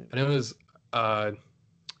pretty funny. I know it was uh,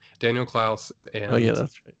 Daniel Klaus Oh yeah, and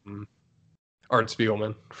that's right. Art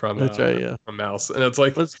Spiegelman That's right. Yeah. from Mouse, and it's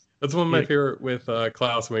like Let's that's one of my yeah. favorite with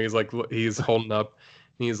Klaus when he's like he's holding up,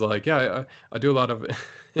 and he's like, yeah, I do a lot of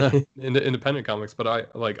independent comics, but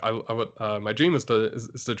I would my dream is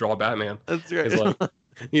to draw Batman. That's He's right. like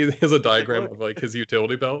he has a He's like, diagram look, of like his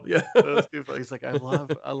utility belt. Yeah, that's too funny. He's like, I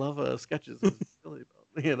love sketches. It's silly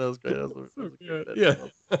about. Yeah, that was great. That was so a great good.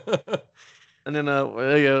 bit. I love. Yeah. And then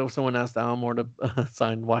yeah, someone asked Al Moore to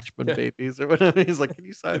sign Watchmen Yeah. Babies or whatever. He's like, can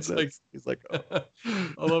you sign It's like this? He's like, oh.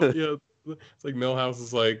 I love yeah. It's like Millhouse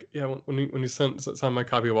is like, yeah, when you send my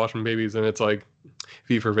copy of Watchmen Babies, and it's like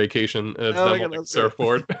V for vacation, and it's Oh them my on god, like a that's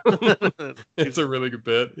great. surfboard. It's a really good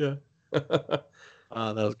bit. Yeah. That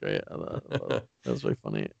was great. That was really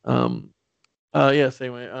funny. Yeah,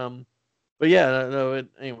 same way. But yeah, no.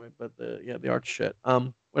 Anyway, but the art shit.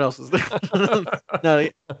 What else is there? No,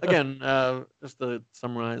 again, just to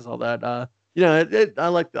summarize all that. I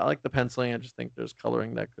like the penciling. I just think there's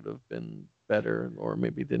coloring that could have been better, or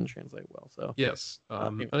maybe didn't translate well. So, Yes.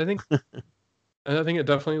 anyway. And I think it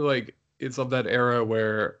definitely like it's of that era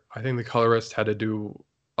where I think the colorist had to do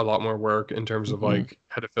a lot more work in terms of Mhm. like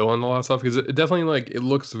how to fill in a lot of stuff because it definitely like it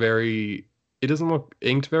looks very. It doesn't look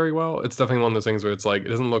inked very well. It's definitely one of those things where it's like it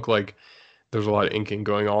doesn't look like there's a lot of inking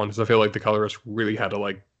going on. So I feel like the colorist really had to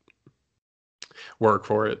like work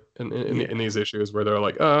for it in Yeah, these issues where they're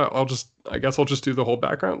like, I guess I'll just do the whole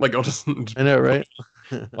background. Like I'll just I know, put right?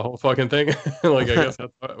 the whole fucking thing. Like I guess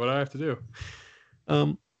that's what I have to do.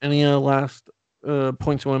 Any last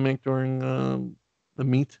points you want to make during the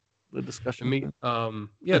And discussion? me,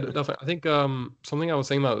 yeah, definitely. I think something I was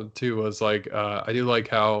saying about it too was like I do like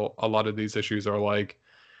how a lot of these issues are like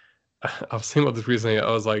I was saying about this recently. I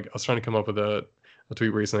was trying to come up with a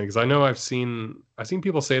tweet recently because I know I've seen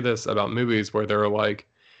people say this about movies where they're like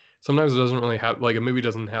sometimes it doesn't really have like a movie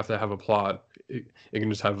doesn't have to have a plot. It can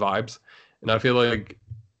just have vibes. And I feel like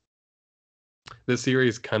this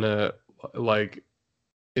series like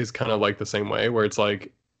kind of like the same way where it's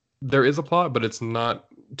like there is a plot but it's not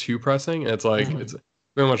too pressing and it's like Mhm. it's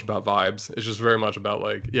very much about vibes. It's just very much about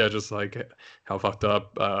like yeah, just like how fucked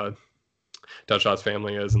up Deadshot's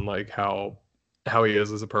family is and like how he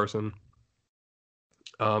is as a person.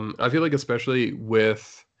 I feel like especially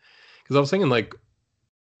with because I was thinking like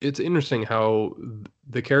it's interesting how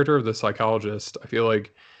the character of the psychologist, I feel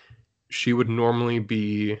like she would normally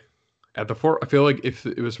be at the fore. I feel like if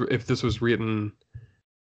this was written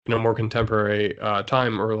in a more contemporary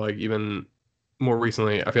time or like even more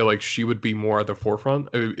recently, I feel like she would be more at the forefront.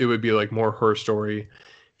 It would be like more her story,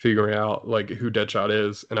 figuring out like who Deadshot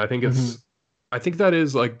is, and Mhm. I think that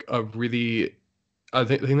is like a really, I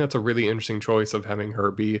think that's a really interesting choice of having her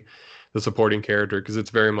be the supporting character because it's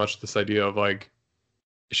very much this idea of like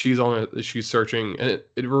she's searching, and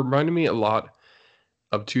it reminded me a lot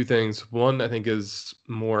of two things. One I think is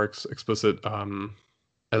more explicit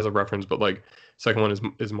as a reference, but like second one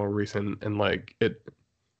is more recent and like it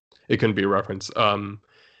couldn't be a reference.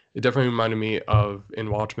 It definitely reminded me of in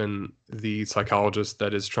Watchmen the psychologist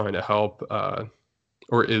that is trying to help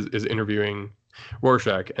or is interviewing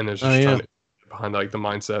Rorschach and is Oh just trying yeah. to behind like the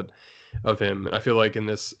mindset of him. And I feel like in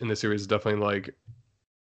this series definitely like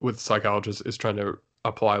with psychologists is trying to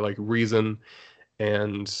apply like reason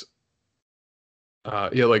and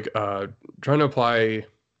yeah like trying to apply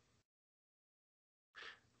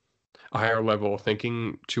a higher level of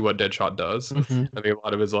thinking to what Deadshot does. Mhm. I think a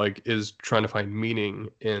lot of it is trying to find meaning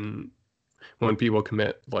in when people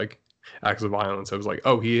commit like acts of violence. It was like,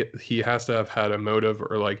 oh, he has to have had a motive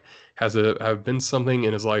or like has to have been something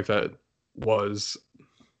in his life that was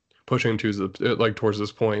pushing to the like towards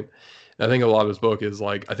this point. And I think a lot of his book is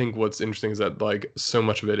like I think what's interesting is that like so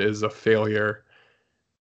much of it is a failure.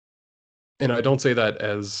 And I don't say that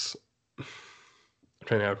as I'm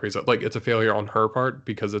trying to phrase it like it's a failure on her part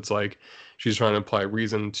because it's like she's trying to apply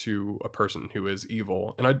reason to a person who is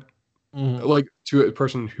evil. And I Mhm. like to a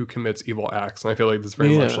person who commits evil acts. And I feel like that's very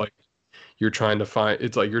much Yeah. like you're trying to find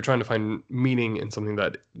it's like you're trying to find meaning in something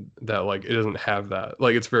that like it doesn't have that.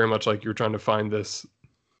 Like it's very much like you're trying to find this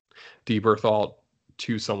deeper thought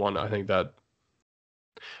to someone. I think that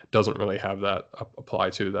doesn't really have that apply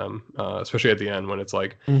to them, especially at the end when it's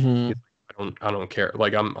like Mhm. I don't care.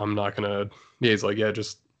 Like I'm not gonna. Yeah, he's like yeah,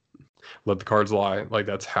 just let the cards lie. Like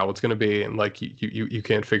that's how it's gonna be, and like you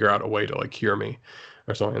can't figure out a way to like cure me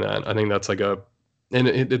or something like that. I think that's like a, and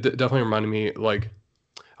it definitely reminded me like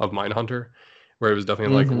of Mindhunter, where it was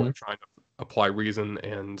definitely like Mhm. trying to apply reason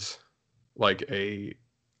and like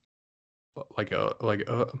like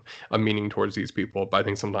a meaning towards these people. But I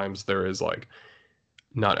think sometimes there is like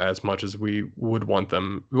not as much as we would want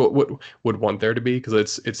them would want there to be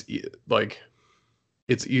because like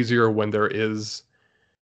it's easier when there is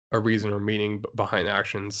a reason or meaning behind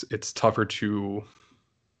actions. It's tougher to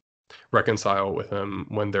reconcile with them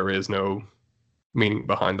when there is no meaning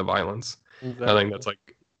behind the violence. I think Exactly. that's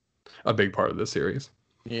like a big part of this series.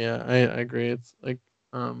 Yeah, I agree. It's like,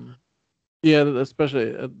 um, yeah,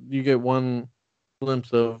 especially you get one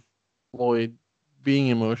glimpse of Lloyd being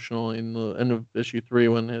emotional in the end of issue 3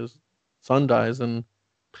 when his son dies, and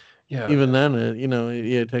Yeah, even then,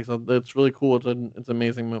 yeah, it takes. It's really cool. It's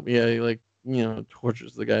amazing. Yeah, like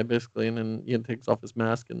tortures the guy basically, and then takes off his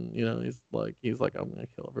mask, and he's like I'm gonna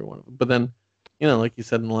kill every one of them. But then, like you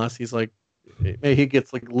said in the last, he's like he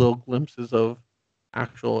gets like little glimpses of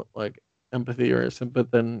actual like empathy or something, but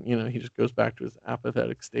then he just goes back to his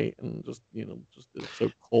apathetic state and just is so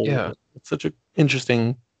cold. Yeah, It's such an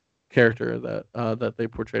interesting character that they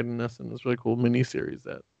portrayed in this, and this really cool miniseries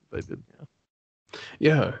that they did.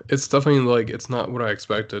 yeah. It's definitely like it's not what I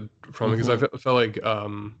expected from it because I felt like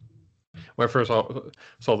when I first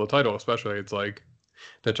saw the title, especially, it's like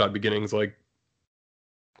Deadshot Beginnings. Like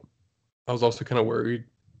I was also kind of worried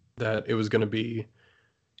that it was going to be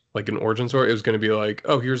like an origin story. It was going to be like,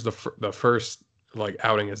 oh, here's the first like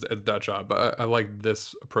outing as Deadshot. But I like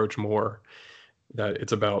this approach more. That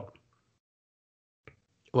it's about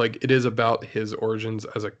like it is about his origins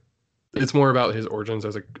as a. It's more about his origins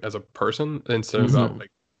as a person instead of about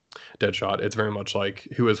like Deadshot. It's very much like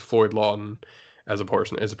who is Floyd Lawton as a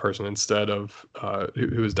person instead of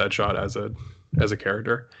who is Deadshot as a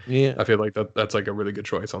character. Yeah, I feel like that's like a really good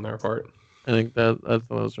choice on their part. I think that's what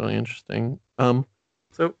was really interesting.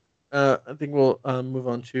 So I think we'll move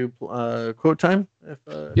on to quote time. If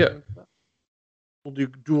Yeah, we'll do I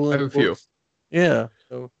have dueling a few. quotes. Yeah.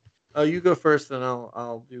 So you go first, and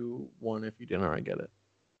I'll do one if you didn't already get it.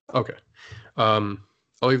 Okay. I'll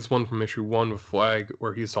leave this one from issue 1 with Flag,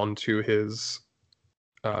 where he's on to his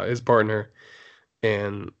partner,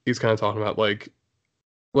 and he's kind of talking about like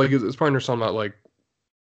his partner's talking about like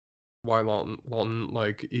why Lawton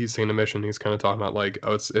like he's seeing a mission. He's kind of talking about like,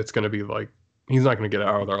 oh, it's gonna be like he's not gonna get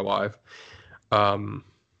out of there alive. I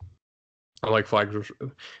like Flag's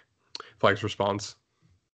response.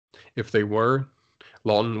 If they were,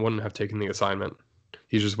 Lawton wouldn't have taken the assignment.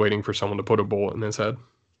 He's just waiting for someone to put a bullet in his head.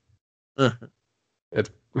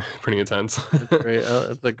 It's pretty intense. It's great.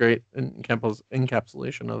 It's a great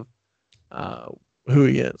encapsulation of who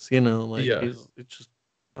he is. Like Yeah. he just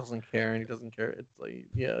doesn't care, and he doesn't care. It's like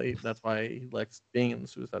that's why he likes being in the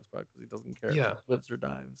Suicide Squad, because he doesn't care if Yeah. he lives or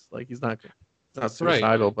dies. Like he's not Right.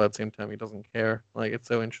 suicidal, but at the same time he doesn't care. Like it's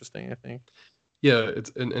so interesting, I think. Yeah,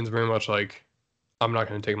 it's very much like I'm not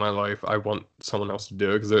going to take my life. I want someone else to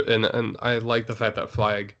do it and I like the fact that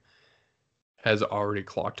Flag has already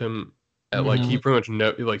clocked him at like he pretty much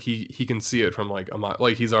know like he can see it from like a mile.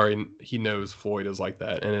 Like he knows Floyd is like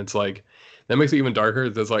that, and it's like that makes it even darker.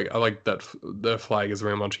 There's like I like that the Flag is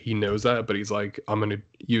very much he knows that, but he's like I'm going to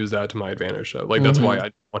use that to my advantage. So like that's why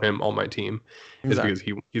I want him on my team is because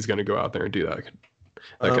he's going to go out there and do that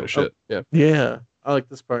kind of shit. Yeah. Yeah, I like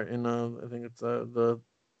this part in I think it's the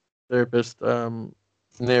therapist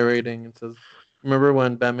narrating. It says, "Remember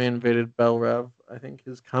when Batman invaded Bell Rev? I think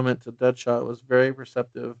his comment to Deadshot was very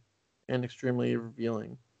perceptive and extremely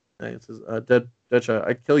revealing." And it says, Deadshot,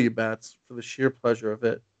 "I'd kill you, Bats, for the sheer pleasure of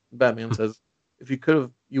it." Batman says, "If you could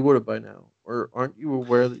have, you would have by now. Or aren't you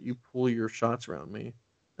aware that you pull your shots around me?"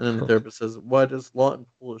 And then the therapist says, "Why does Lawton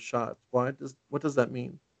pull his shots? What does that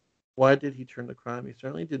mean? Why did he turn to crime? He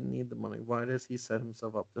certainly didn't need the money. Why does he set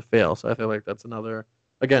himself up to fail?" So I feel like that's another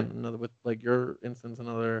with like your instance,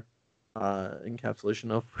 another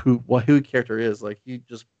encapsulation of who character is. Like he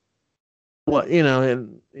just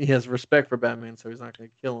and he has respect for Batman, so he's not going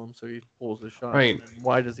to kill him. So he pulls his shots. Right. And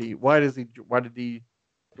why did he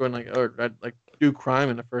go and like do crime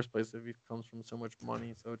in the first place if he comes from so much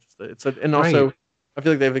money? So also. Right. I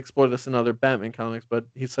feel like they've explored this in other Batman comics, but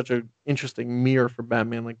he's such an interesting mirror for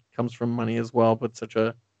Batman. Like he comes from money as well, but such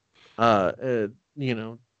a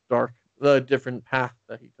dark, different path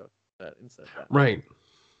that he took. That instead of Batman. Right.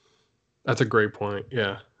 That's a great point.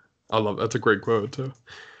 Yeah, I love that's a great quote too.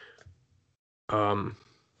 I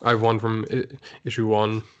have one from issue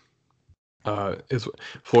 1. Is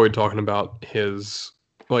Floyd talking about his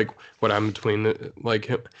like what happened between like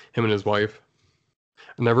him and his wife.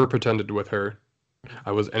 I never pretended with her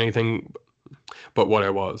I was anything but what I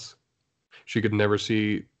was. She could never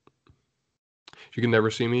see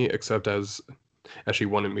me except as she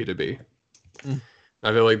wanted me to be.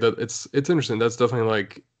 I feel like that it's interesting. That's definitely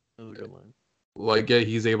like that was a good line. Like yeah,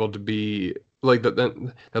 he's able to be like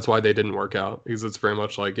that. That's why they didn't work out, because it's very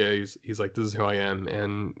much like yeah, he's like this is who I am,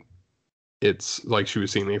 and it's like she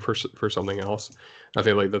was seeing me for something else. I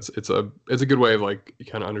feel like it's a good way of like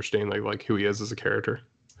kind of understanding like who he is as a character.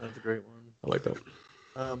 That's a great one. I like that.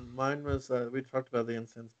 Mine was we talked about the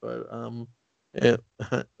instance, but so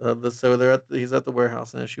he's at the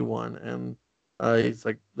warehouse in issue 1, and he's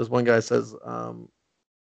like this one guy says,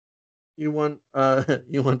 you want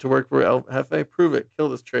to work for El Jefe? Prove it. Kill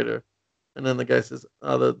this traitor. And then the guy says,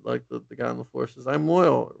 the guy on the floor says, I'm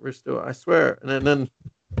loyal, Risto, I swear. And then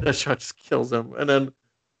Deadshot just kills him. And then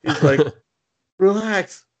he's like,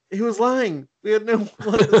 relax, he was lying. We had no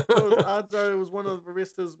odds are it was one of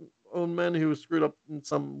Arista's own men who was screwed up in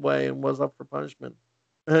some way and was up for punishment.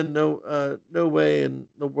 And no way in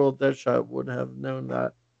the world Deadshot would have known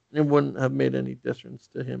that. It wouldn't have made any difference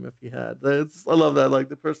to him if he had. I love that. Like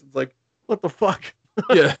the person's like, "What the fuck?"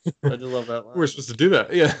 Yeah. I just love that line. We're supposed to do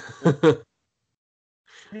that. Yeah.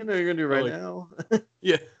 You know you're gonna do right now.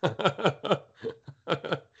 Yeah.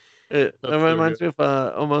 That reminds me of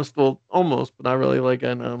almost, but not really, like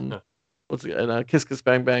in what's it, Kiss Kiss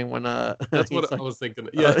Bang Bang when That's what I was thinking.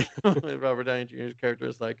 Yeah. Robert Downey Jr.'s character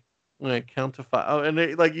is like, when I count to five. Oh, and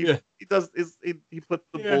he puts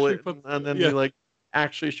the bullet and then he like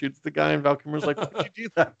actually shoots the guy, and Val Kilmer's like, "Why'd you do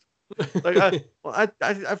that?" Like,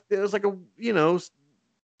 it was like a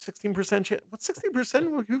 16% chance. What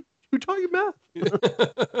 16%? Who taught you math?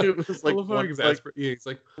 It was like, he's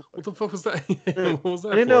like, what the fuck was that? What was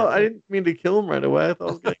that? I didn't mean to kill him right away. I thought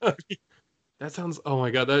I was gonna... That sounds. Oh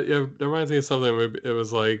my god, that reminds me of something. It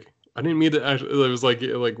was like I didn't mean to actually. It was like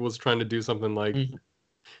was trying to do something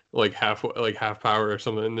like half power or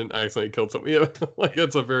something, and then I accidentally killed somebody. Yeah, like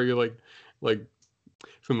that's a very like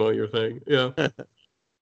familiar thing. Yeah.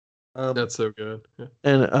 That's so good. Yeah.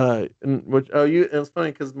 And which it's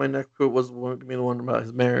funny because my next quote was going to be the one about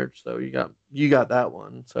his marriage, so you got that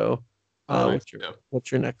one. So, what's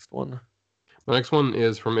your next one? The next one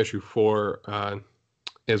is from issue 4.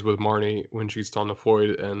 Is with Marnie when she's talking to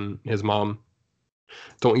Floyd and his mom.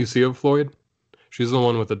 Don't you see it, Floyd? She's the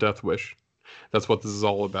one with the death wish. That's what this is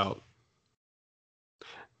all about.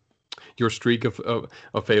 Your streak of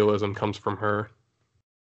fatalism comes from her.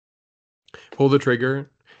 Pull the trigger,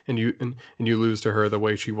 and you lose to her the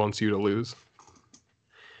way she wants you to lose.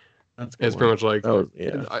 It's pretty much like I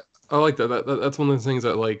like that. That's one of the things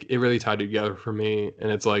that like it really tied together for me,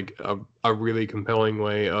 and it's like a really compelling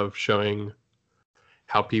way of showing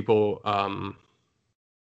how people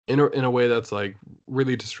in a way that's like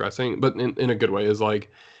really distressing, but in a good way, is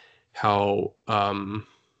like how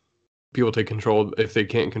people take control. If they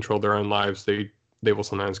can't control their own lives, they will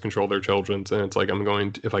sometimes control their children's, and it's like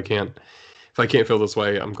if I can't feel this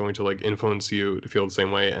way, I'm going to like influence you to feel the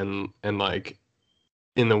same way, and like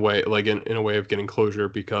in the way like in a way of getting closure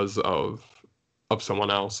because of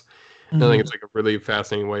someone else. Mm-hmm. And I think it's like a really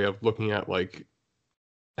fascinating way of looking at like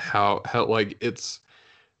how like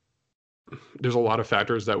there's a lot of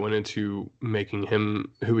factors that went into making him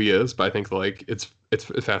who he is, but I think like it's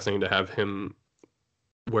fascinating to have him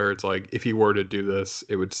where it's like if he were to do this,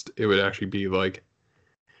 it would actually be like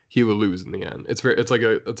he would lose in the end. It's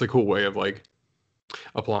a cool way of like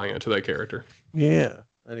applying it to that character. Yeah,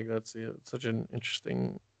 I think that's such an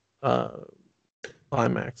interesting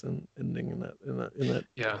climax and ending in that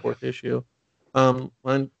fourth issue.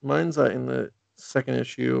 Mine's in the second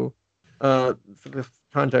issue. For the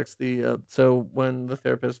context, so when the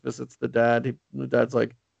therapist visits the dad's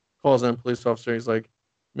like calls in a police officer. He's like,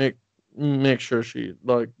 make sure she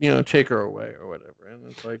like take her away or whatever, and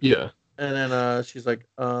it's like and then she's like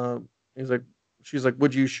she's like,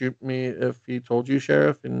 would you shoot me if he told you,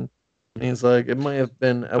 Sheriff? And he's like, it might have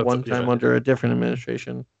been at one time under a different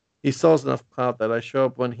administration. He still has enough clout that I show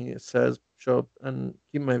up when he says show up and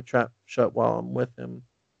keep my trap shut while I'm with him.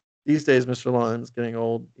 These days, Mr. Lyon's getting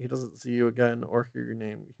old. He doesn't see you again or hear your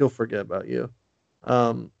name. He'll forget about you.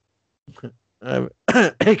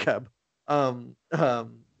 ACAB.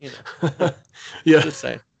 Yeah. Just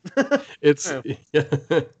say. It's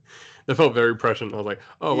that felt very prescient. I was like,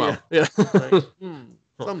 oh wow, yeah. Like,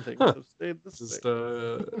 some things have stayed this just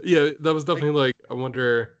that was definitely like I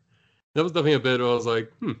wonder. That was definitely a bit. Where I was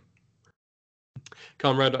like,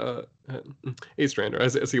 Comrade A-Strander, I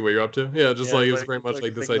see what you're up to. Yeah, just like it's very much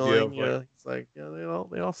like this idea of like it's like they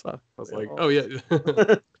all suck. I was like, oh yeah.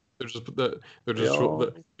 they're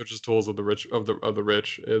just tools of the rich of the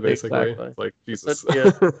rich basically. Exactly. Like Jesus.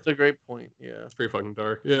 It's a great point. Yeah, it's pretty fucking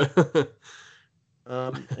dark. Yeah.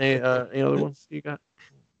 Any other ones you got?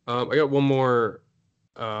 I got one more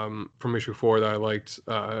from issue 4 that I liked.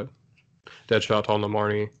 Deadshot on the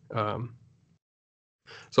Marnie.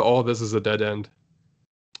 So all of this is a dead end.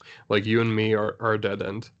 Like you and me are a dead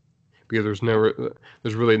end because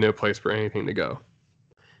there's really no place for anything to go.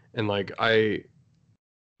 And like I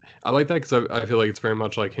like that because I feel like it's very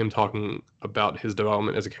much like him talking about his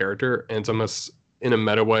development as a character, and it's almost in a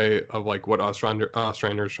meta way of like what Ostrander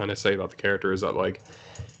is trying to say about the character is that like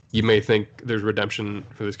you may think there's redemption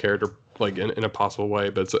for this character like in a possible way,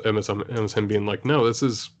 but it was him being like, no, this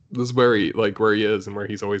is where he is and where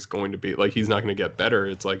he's always going to be. Like he's not going to get better.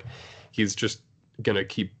 It's like he's just going to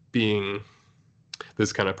keep being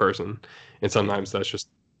this kind of person, and sometimes that's just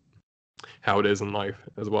how it is in life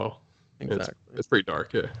as well. Exactly. It's pretty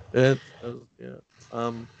dark. Yeah.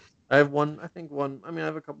 I have one. I think one. I mean, I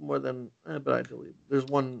have a couple more than, but I delete. There's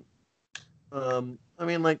one. I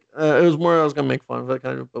mean, like, it was more I was gonna make fun of it,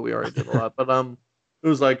 kind of, but we already did a lot. But it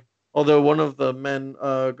was like, although one of the men,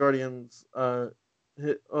 guardians,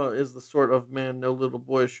 is the sort of man no little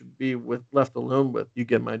boy should be with left alone with. You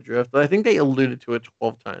get my drift. I think they alluded to it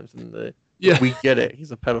 12 times in the. Yeah, We get it.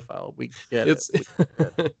 He's a pedophile. We get it's it. We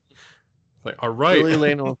get it. like, all right, Really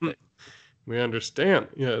laying on thick. we understand.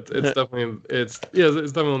 Yeah, it's definitely it's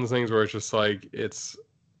definitely one of those things where it's just like it's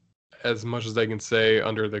as much as they can say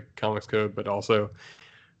under the comics code, but also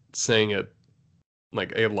saying it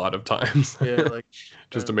like a lot of times. Yeah, like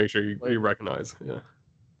just to make sure you like recognize.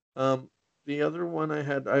 Yeah. The other one I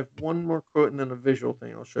have one more quote and then a visual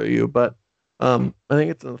thing I'll show you, but I think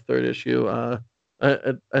it's in the third issue.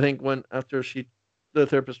 I think when after the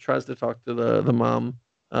therapist tries to talk to the mom,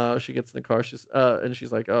 she gets in the car, and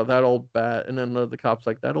she's like, "Oh, that old bat," and then the cop's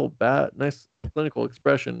like, "That old bat, nice clinical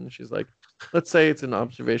expression." And she's like, "Let's say it's an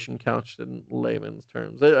observation couched in layman's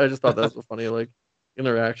terms." I just thought that was a funny like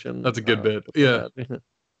interaction. That's a good bit. Yeah.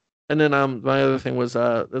 And then my other thing was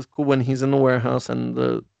it's cool when he's in the warehouse and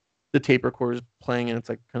the tape recorder is playing and it's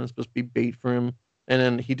like kind of supposed to be bait for him, and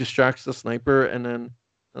then he distracts the sniper, and then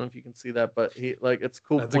I don't know if you can see that, but he like it's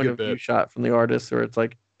cool That's a point good of view bit. shot from the artist, or it's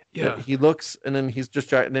like Yeah. he looks and then he's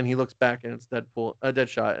distracted, and then he looks back and it's a dead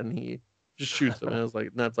shot, and he just shoots him, and it was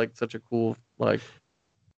like that's like such a cool like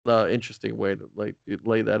interesting way to like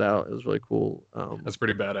lay that out. It was really cool. That's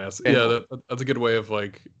pretty badass. and Yeah, that's a good way of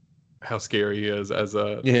like how scary he is as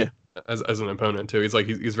a yeah. as an opponent too. He's like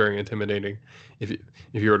he's very intimidating. If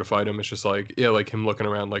you were to fight him, it's just like like him looking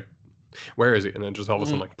around like where is he, and then just all of a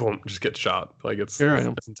sudden like boom, just get shot. Like it's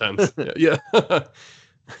intense. Yeah. All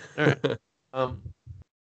right.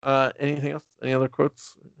 Anything else? Any other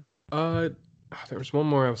quotes? There was one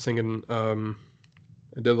more I was thinking. I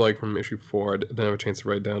did like from issue 4. I didn't have a chance to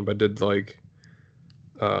write down, but I did like.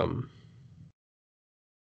 I'll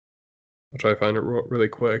try to find it really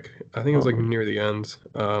quick. I think it was like near the end.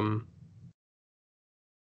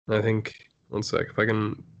 I think 1 sec, if I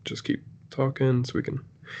can just keep talking so we can.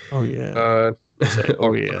 Oh yeah.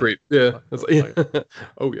 Oh yeah. Great. Yeah. That's like, yeah.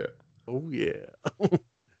 Oh yeah. Oh yeah.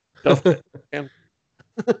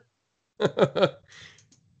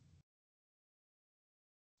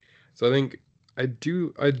 So I think I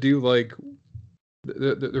do like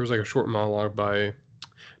there was like a short monologue by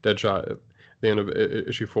Deadshot at the end of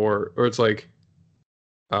issue 4, or it's like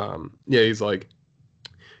he's like,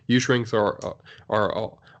 you shrinks are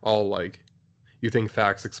all like, you think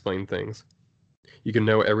facts explain things. You can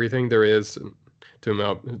know everything there is to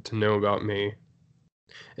know about me,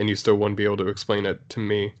 and you still wouldn't be able to explain it to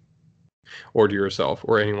me or to yourself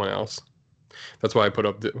or anyone else. That's why I put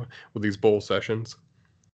up with these bull sessions.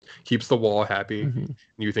 Keeps the wall happy, and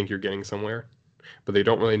you think you're getting somewhere, but they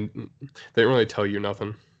don't really tell you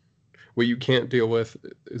nothing. What you can't deal with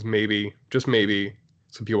is maybe, just maybe,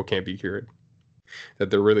 some people can't be cured. That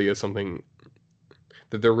there really is something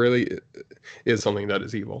that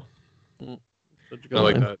is evil. I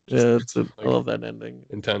like that. I love that ending.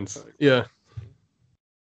 Intense. Yeah.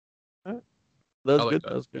 That was good. That.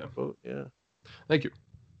 That was a good quote. Yeah. Thank you.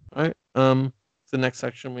 All right. The next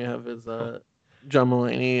section we have is John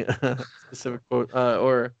Mulaney specific quote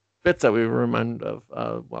or bits that we were reminded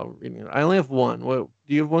of while reading it. I only have one. What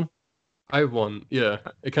do you have one? I have one. Yeah,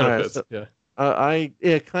 it kind of fits. So, yeah.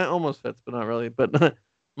 It kind of almost fits, but not really. But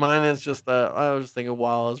mine is just I was just thinking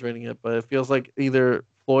while I was reading it, but it feels like either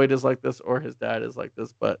Floyd is like this or his dad is like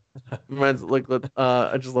this. But mine's like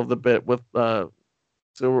I just love the bit with so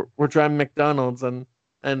we're driving McDonald's and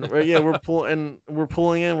we're pulling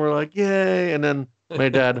in, we're like yay, and then my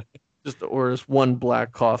dad just orders one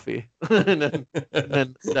black coffee and then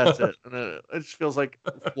that's it, and it just feels like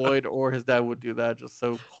Floyd or his dad would do that, just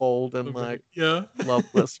so cold and like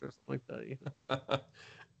loveless or something like that.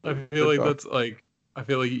 I feel like that's like, I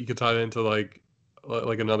feel like you could tie it into like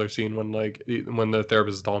another scene when the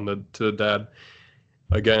therapist is talking to the dad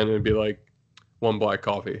again, it'd be like one black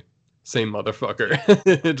coffee, same motherfucker.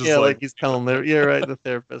 Just like he's telling them, yeah, right, the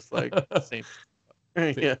therapist, like same.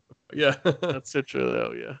 Yeah, that's so true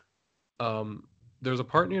though. Yeah. There's a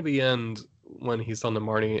part near the end when he's talking to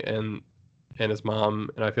Marnie and his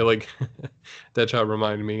mom, and I feel like that child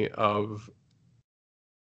reminded me of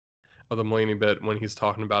the Mulaney bit when he's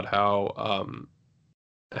talking about how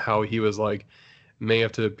he was like may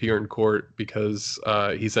have to appear in court because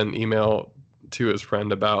he sent an email to his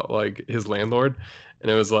friend about like his landlord,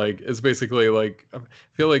 and it was like, it's basically like, I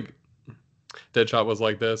feel like Deadshot was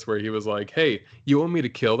like this, where he was like, "Hey, you want me to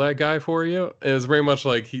kill that guy for you?" And it's very much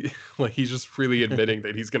like he's just freely admitting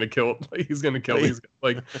that he's gonna kill, he's gonna kill these,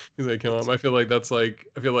 he's gonna kill him. I feel like it's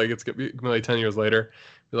gonna be like 10 years later.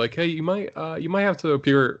 Be like, "Hey, you might have to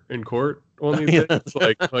appear in court on these Yeah, days."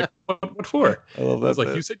 Like what for? I love that. It's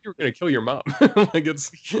like, you said you were gonna kill your mom. Like I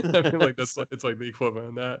feel like it's like the equivalent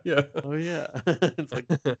of that. Yeah. Oh yeah, it's like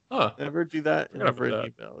never do that in Forgot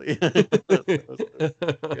an about email. Yeah,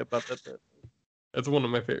 forget about that bit. That's one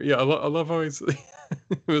of my favorite. Yeah, I love how it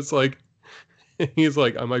was like, he's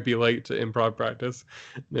like, I might be late to improv practice.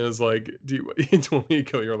 And it was like, do you want me to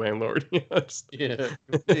kill your landlord? Yes. Yeah,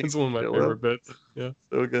 It's one of my Kill favorite him. bits. Yeah.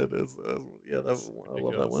 So good. Yeah, I love that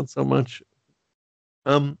Ridiculous. one so much.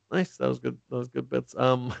 Nice. That was good. Those good bits.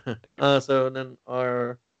 So then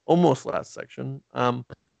our almost last section.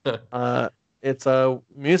 It's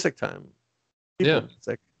music time. People Yeah.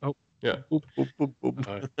 music. Oh, yeah. Boop, boop,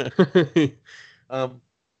 boop, boop.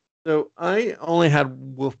 So I only had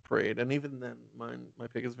Wolf Parade, and even then, my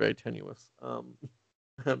pick is very tenuous.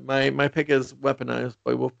 My pick is Weaponized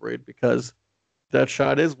by Wolf Parade because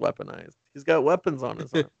Deadshot is weaponized. He's got weapons on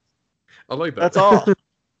his arms. I like that. That's all.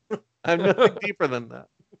 I have nothing deeper than that.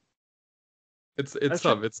 It's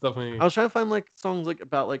tough. It's definitely. I was trying to find like songs like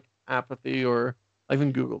about like apathy, or I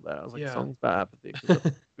even Googled that. I was like, Yeah. songs about apathy because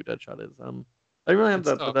that's who Deadshot is. I really have It's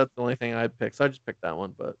that, tough. but that's the only thing I'd pick. So I just picked that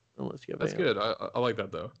one. But unless you have That's any good. I like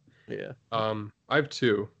that though. Yeah. I have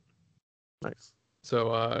two. Nice.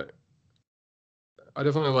 So I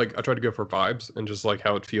definitely I try to go for vibes and just like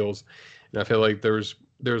how it feels, and I feel like there's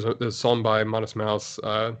a song by Modest Mouse,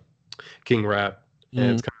 King Rat,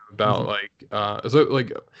 and it's kind of about so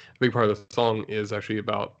like a big part of the song is actually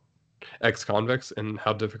about ex-convicts and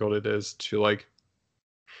how difficult it is to like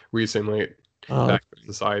re-assimilate back to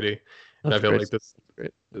society. And I feel like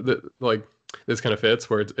this kind of fits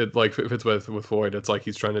where it like fits with Floyd. It's like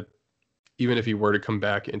he's trying to, even if he were to come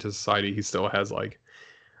back into society, he still has like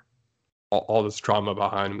all this trauma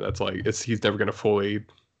behind him. That's like he's never gonna fully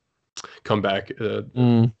come back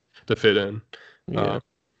to fit in. Yeah.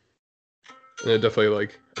 And it definitely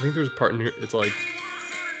like I think there's a part in here. It's like,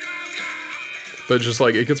 but just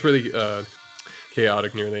like it gets really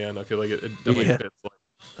chaotic near the end. I feel like it definitely fits. Like,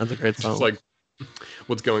 that's a great song. Just like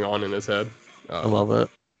what's going on in his head. I love it.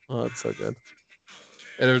 Oh, it's so good.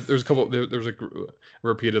 And there's a couple. There's a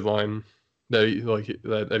repeated line that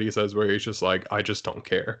he says where he's just like, I just don't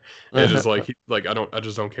care. And it's just like I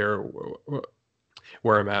just don't care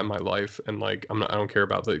where I'm at in my life, and like I don't care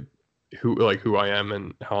about who I am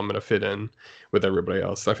and how I'm gonna fit in with everybody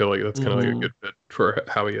else. I feel like that's kind of like a good fit for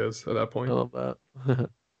how he is at that point. I love that.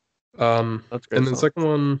 That's great. And then the second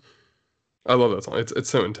one, I love that song. It's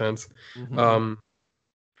so intense.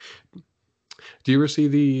 Do you ever see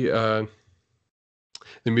the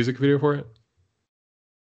music video for it?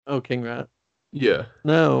 Oh, King Rat. Yeah.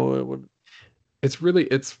 No, it would. It's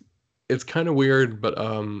kind of weird, but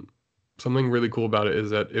something really cool about it is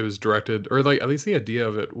that it was directed, or like at least the idea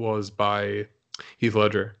of it was by Heath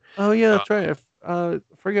Ledger. Oh yeah, that's right. I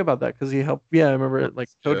forget about that because he helped. Yeah, I remember it like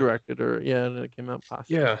co-directed and it came out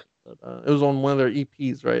possibly. Yeah. But, it was on one of their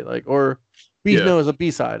EPs, right? Like No, it was a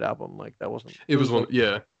B-side album. Like that wasn't. It was one.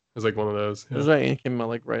 Yeah, it was like one of those. Yeah. It was right. It came out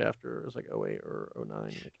like right after. It was like 08 or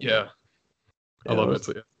 09. Yeah. I love it.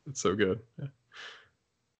 It's so good. Yeah.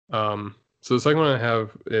 So the second one I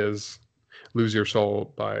have is "Lose Your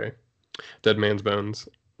Soul" by Dead Man's Bones.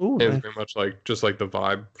 Ooh, and it's very much like just like the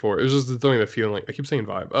vibe for it. It was just the feeling. I keep saying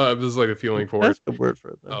vibe. This is like the feeling for that's it. the word for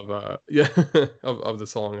it. Though. Of the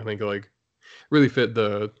song. I think like really fit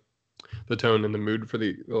the tone and the mood for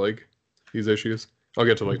the like these issues. I'll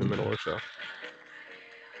get to like the middle or so.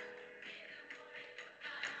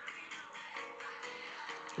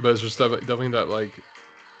 But it's just definitely that like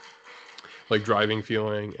driving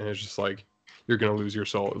feeling, and it's just like you're gonna lose your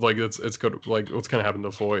soul. Like it's good. Like what's kind of happened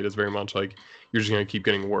to Floyd is very much like you're just gonna keep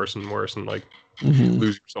getting worse and worse, and like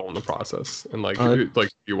lose your soul in the process, and like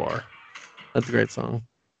you are. That's a great song.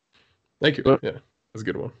 Thank you. Yeah, that's a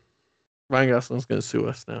good one. Ryan Gosling's gonna sue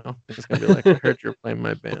us now. He's gonna be like, "I heard you're playing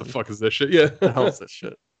my band. What the fuck is this shit?" Yeah, what the hell's this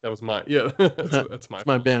shit? That was my that's my. It's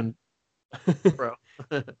my band, bro.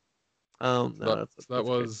 No, that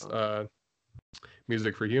was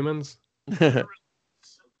Music for Humans. This is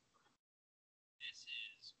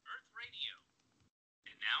Earth Radio,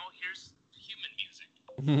 and now here's human music.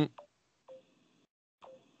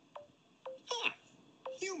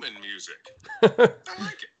 Human music. I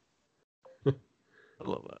like it. I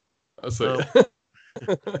love that. This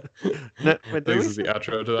is the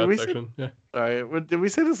outro to that section. Yeah. Sorry, did we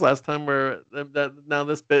say this last time? Where that now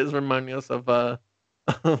this bit is reminding us of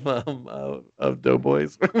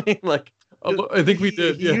Doughboys. Like I think we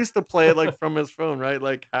did. He Yeah. used to play it like from his phone, right?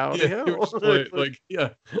 Like how the Yeah, he hell? would just play it, like, yeah.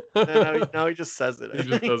 And now he just says it. He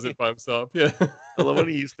just does it by himself. Yeah. I love when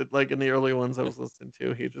he used to, like in the early ones I was listening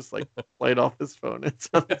to. He just like played off his phone. It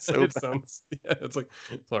sounded so It bad. sounds. Yeah. It's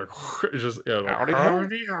it's just yeah. Like,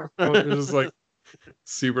 Howdy, it's just like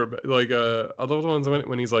super bad. Like I love the ones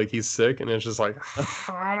when he's like he's sick and it's just like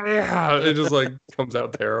it just like comes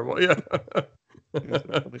out terrible. Yeah.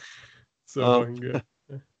 So fucking good.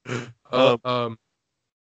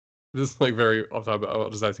 This is like very off topic. I'll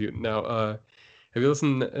just ask you now. Have you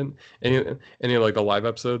listened to any of like the live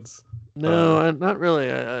episodes? No, not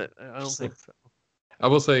really. I don't think so. I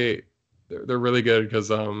will say they're really good because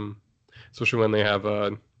especially when they have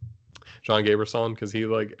John Gaberson because he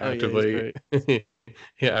like actively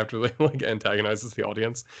he actively like antagonizes the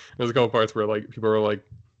audience. There's a couple parts where like people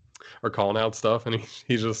are calling out stuff and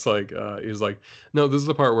he's just like he's like, no, this is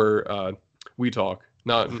the part where we talk,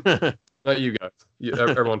 not you guys.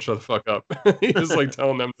 Everyone shut the fuck up. He's just like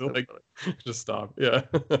telling them to like just stop. Yeah.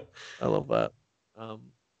 I love that.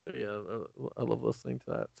 Yeah, I love listening to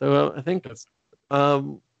that. So I think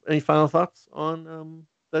any final thoughts on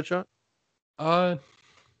Deadshot?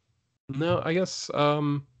 No, I guess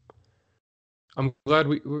I'm glad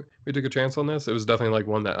we took a chance on this. It was definitely like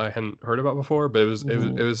one that I hadn't heard about before, but it was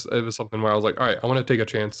something where I was like, all right, I want to take a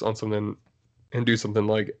chance on something and do something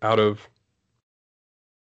like out of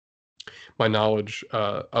my knowledge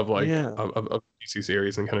of like of DC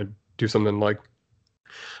series and kind of do something like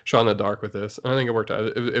shot in the dark with this. And I think it worked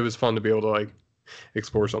out. It was fun to be able to like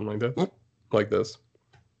explore something like this.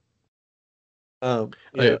 Yeah.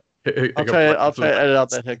 I'll try to edit out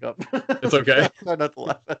that hiccup. It's okay. Try not to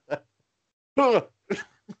laugh at that.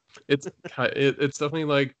 It's definitely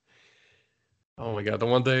like, oh my god, the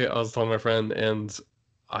one day I was telling my friend and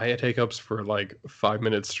I had hiccups for like 5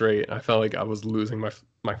 minutes straight. I felt like I was losing my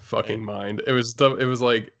fucking mind. It was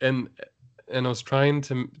like and I was trying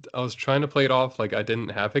to play it off like I didn't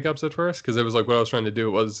have hiccups at first because it was like what I was trying to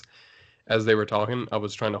do was as they were talking I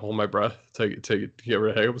was trying to hold my breath to get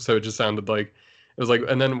rid of hiccups, so it just sounded like it was like,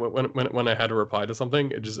 and then when I had to reply to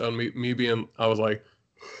something, it just me being I was like,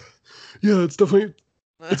 yeah, it's a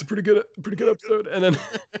pretty good episode, and then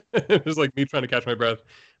it was like me trying to catch my breath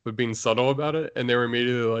but being subtle about it, and they were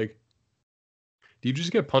immediately like, do you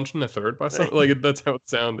just get punched in the third by something? Like that's how it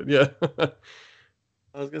sounded. Yeah.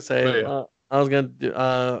 I was gonna say I was gonna do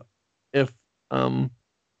if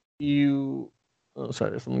you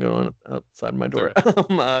sorry, there's something going on outside my door.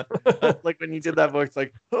 Like when you did that voice,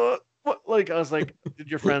 like what? Like I was like, did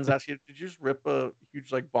your friends ask you? Did you just rip a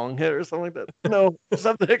huge like bong hit or something like that? No, just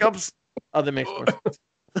have the hiccups. Oh, that makes more sense.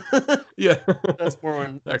 Yeah, that's more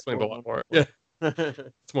on. That explains a lot more. Yeah,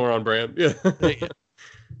 it's more on brand. Yeah,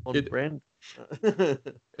 on brand.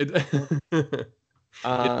 It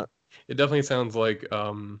definitely sounds like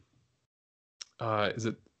is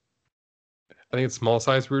it? I think it's Small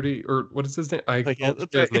Size Rudy, or what is his name? I can't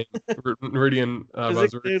his name. Rudy and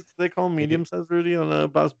Buzz. They call him Medium Size Rudy on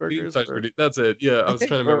Bob's Burgers. Medium Size Rudy. That's it. Yeah, I was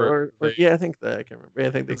trying to remember. Yeah, I think that I can't remember. I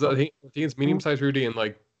think I think it's Medium Size Rudy and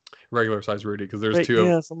like regular size Rudy because there's two.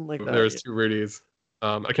 Yeah, something like that. There's two Rudies.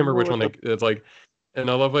 I can't remember which one it's like. And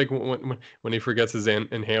I love like when he forgets his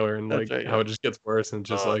inhaler and like how it just gets worse and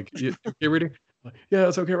just like, you okay, Rudy? Yeah,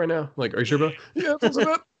 it's okay right now. Like, are you sure, bro? Yeah, it's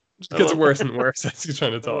okay. Just gets worse and worse as he's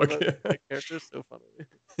trying to talk. The character's so funny.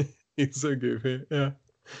 He's so goofy. Yeah.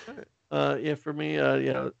 Yeah, for me,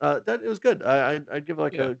 that it was good. I'd give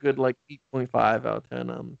like a good like 8.5 out of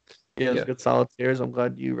 10. Yeah, it was a good solid series. I'm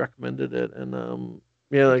glad you recommended it, and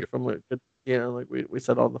like from a good, like we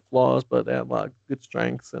said all the flaws, but they had a lot of good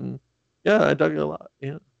strengths, and yeah, I dug it a lot.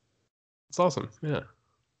 Yeah, it's awesome. Yeah.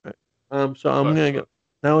 Right. So I'm gonna go.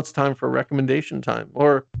 Now it's time for recommendation time,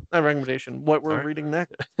 or not recommendation. What we're reading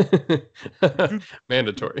next?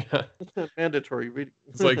 Mandatory. Mandatory reading.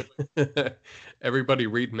 It's like everybody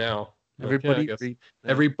read now. Everybody read.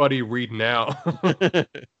 Now. Everybody read now.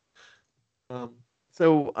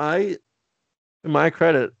 So in my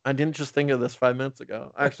credit, I didn't just think of this 5 minutes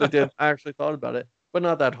ago. I actually did. I actually thought about it, but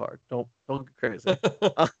not that hard. Don't get crazy.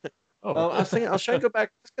 I was thinking I was trying to go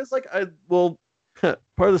back because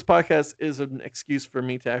part of this podcast is an excuse for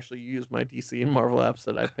me to actually use my DC and Marvel apps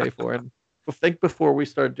that I pay for. And I think before we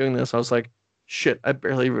started doing this, I was like, shit, I'm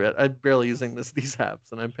barely using these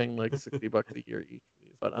apps, and I'm paying like $60 a year each.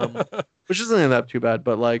 But which isn't that too bad.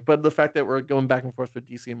 But the fact that we're going back and forth with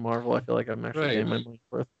DC and Marvel, I feel like I'm actually getting my money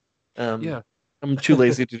worth. Yeah. I'm too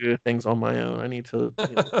lazy to do things on my own. I need to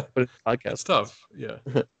put it in podcast. It's tough. Yeah.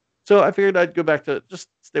 So I figured I'd go back to just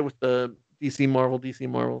stay with the DC Marvel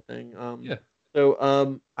thing.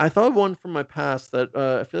 So I thought of one from my past that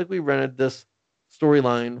I feel like we rented this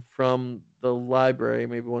storyline from the library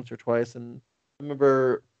maybe once or twice, and I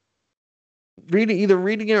remember either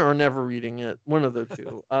reading it or never reading it, one of the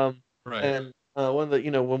two. Right. And one of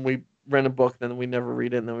the when we rent a book, then we never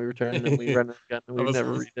read it, and then we return, and then we rent it again, and I we was-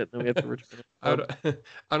 never read it, and then we have to return it.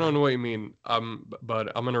 I don't know what you mean.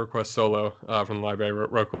 But I'm gonna request Solo from the library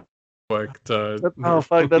real quick to. Oh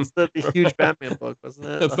fuck, that's the huge Batman book, wasn't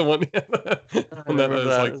it? That's the one. Yeah. I One that remember is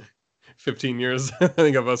that. like 15 years, I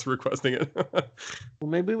think, of us requesting it. Well,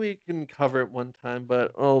 maybe we can cover it one time,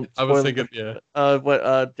 but I was spoiler, thinking, yeah.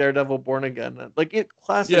 what Daredevil Born Again, like it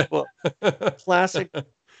classic Yeah. book, classic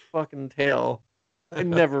fucking tale. I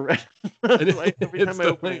never read. Like every It's time I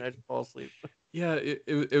open it, definitely- I just fall asleep. Yeah,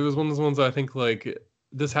 it was one of those ones that I think like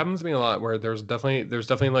this happens to me a lot where there's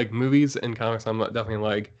definitely like movies and comics I'm definitely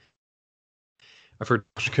like I've heard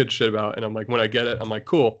good shit about, and I'm like, when I get it, I'm like,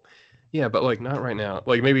 cool. Yeah, but like not right now.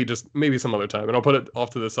 Like maybe some other time, and I'll put it off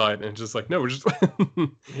to the side, and it's just like, no, we're just.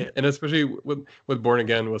 And especially with Born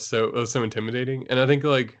Again was so intimidating, and I think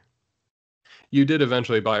like you did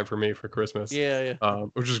eventually buy it for me for Christmas. Yeah.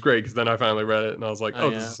 Which is great because then I finally read it and I was like, Oh, oh,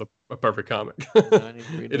 yeah. this is a perfect comic. I need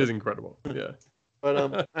to read It is it. incredible. Yeah. But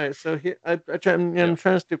all right. So here, I'm trying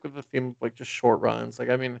to stick with the theme of like just short runs. Like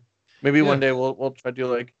I mean, maybe Yeah. one day we'll try to do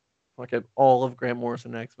like all of Grant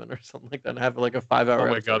Morrison X-Men or something like that, and have like a 5-hour Oh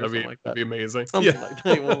my episode god, or that'd something like that. be amazing. Something Yeah. like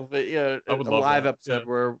that. Well, but yeah, I would a love live that, episode yeah.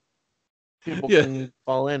 where people Yeah. can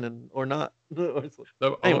call in or not. Or something.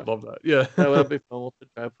 I Anyway. would love that. Yeah. That would be fun. We'll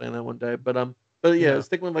try playing that one day. But yeah, Yeah.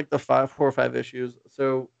 sticking with like the 4 or 5 issues.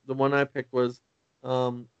 So the one I picked was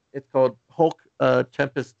it's called Hulk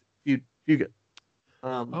Tempest Fugit.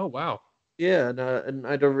 Oh wow. Yeah, and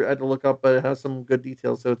I had to look up, but it has some good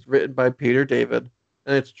details. So it's written by Peter David,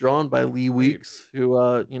 and it's drawn by Lee Weeks, who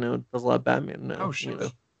does a lot of Batman now. Oh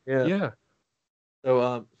shit. Yeah. Yeah.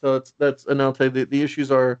 So and I'll tell you the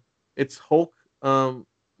issues are it's Hulk when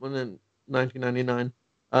in 1999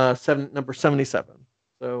 number 77.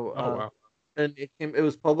 So Oh wow. and it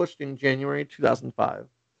was published in January 2005.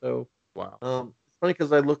 So Wow. it's funny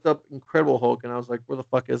because I looked up Incredible Hulk and I was like, where the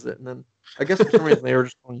fuck is it? And then I guess for some reason they were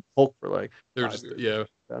just calling Hulk for like They're 5 just years. yeah,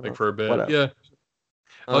 I don't like know, for a bit. whatever. Yeah.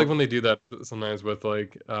 I like Um, when they do that sometimes with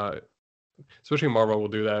like especially Marvel will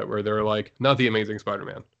do that where they're like not the Amazing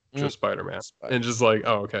Spider-Man, just Spider-Man. Spider- And just like,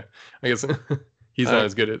 oh okay. I guess he's not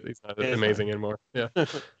as good he's not Yeah, he's amazing anymore. Yeah.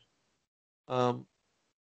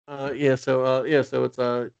 So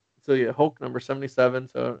it's Hulk number 77.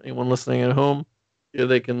 So anyone listening at home, yeah,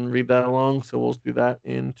 they can read that along. So we'll do that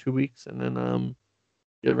in 2 weeks and then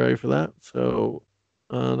get ready for that. So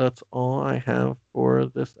that's all I have for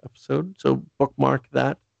this episode. So bookmark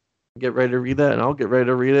that, get ready to read that, and I'll get ready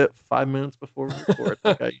to read it 5 minutes before we record,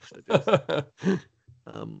 like I usually do.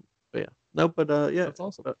 But yeah, no, but yeah, That's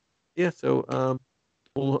awesome. yeah. So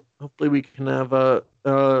well, hopefully we can have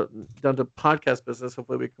down to podcast business.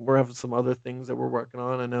 Hopefully we're having some other things that we're working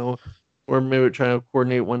on. I know we're maybe trying to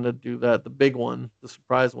coordinate when to do that, the big one, the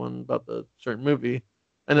surprise one about the certain movie,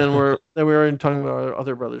 and then we were already talking about our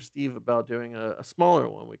other brother Steve about doing a smaller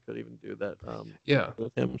one. We could even do that Yeah.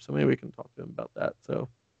 with him, so maybe we can talk to him about that. So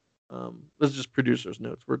this is just producer's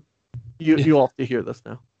notes. You all have to hear this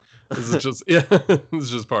now. This is just this is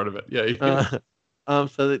just part of it. Yeah.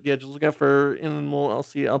 So that just look out for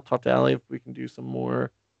I'll talk to Allie if we can do some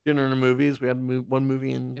more dinner and movies. We had one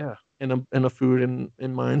movie and a food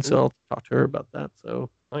in mind, so I'll talk to her about that. So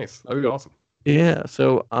Nice. That'd be awesome. yeah,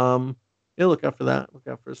 so look out for that. Look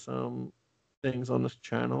out for some things on this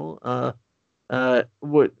channel. I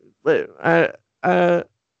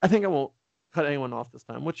think I won't cut anyone off this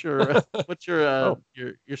time. What's your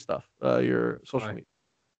your stuff? Your social Hi. media.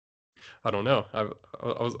 I don't know. I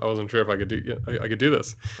wasn't sure if I could do I could do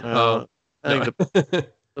this. I think No.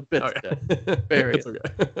 the bit's Okay. dead. Bury It's okay.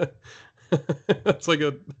 it's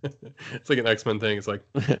like an X-Men thing. It's like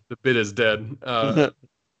the bit is dead. You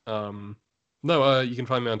can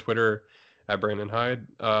find me on Twitter at Brandon Hyde.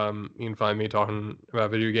 You can find me talking about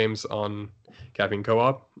video games on Caffeine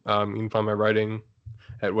Co-op. You can find my writing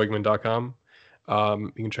at wigman.com.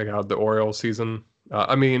 You can check out the Orioles season.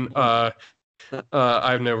 I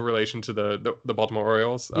have no relation to the Baltimore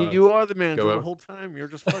Orioles. You are the manager go the out. whole time. You're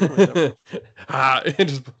just fucking with them. I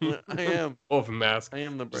am. Off a mask. I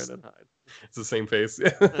am the Brandon Hyde. It's the same face.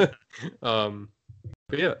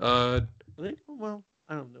 But yeah. Well,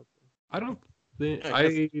 I don't know. I don't think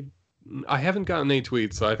Yeah, I haven't gotten any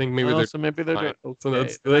tweets, so I think maybe Oh, they're so maybe they're doing fine. okay. So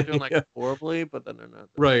that's They're not doing like yeah. horribly, but then they're not.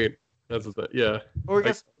 right. That's the thing. Yeah. Or I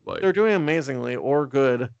guess Like, they're doing amazingly or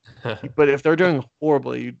good. But if they're doing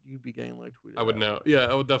horribly, you'd be getting like tweeted. I would at. know. Yeah,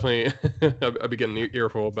 I would definitely. I'd be getting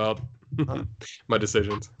earful about Huh. my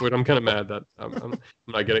decisions. But I'm kind of mad that I'm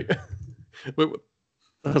not getting.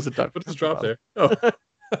 That was a Dr. But just Pepper drop bottle. there.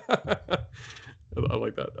 Oh. I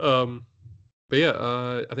like that. But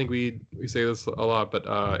yeah, I think we say this a lot, but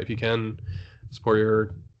if you can support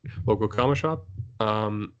your local comic shop,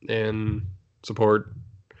 and support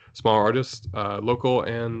small artists, local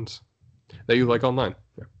and that you like online.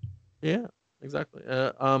 Yeah. Yeah, exactly.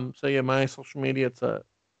 So yeah, my social media, it's at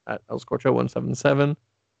elscorcho177.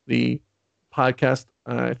 The podcast,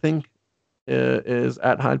 I think, is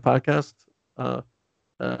at Hyde Podcast.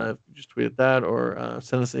 Just tweet at that or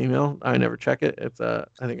send us an email. I never check it. It's I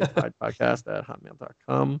think it's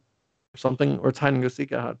hidepodcast@hotmail.com or something, or it's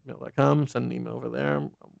hideandgoseek@hotmail.com. Send an email over there.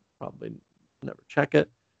 I'll probably never check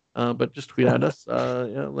it. But just tweet at us.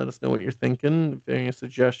 Yeah, let us know what you're thinking. If there are any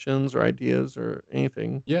suggestions or ideas or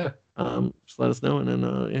anything, Yeah. just let us know. And then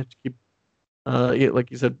you have to keep, yeah,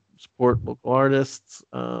 like you said, support local artists.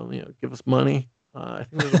 Give us money. I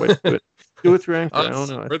think there's a way to do it. Do it through Anchor. I don't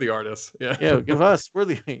know. We're the artists. Yeah. Yeah, give us. We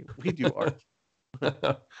do art.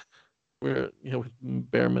 We're with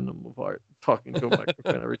bare minimum of art, talking to a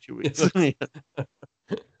microphone every 2 weeks.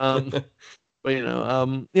 But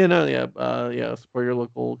support your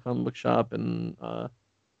local comic book shop and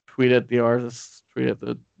tweet at the artists, tweet at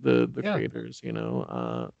the Yeah. creators,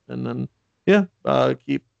 and then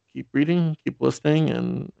keep reading, keep listening,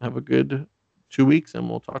 and have a good 2 weeks, and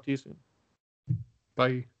we'll talk to you soon.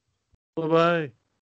 Bye. Bye bye.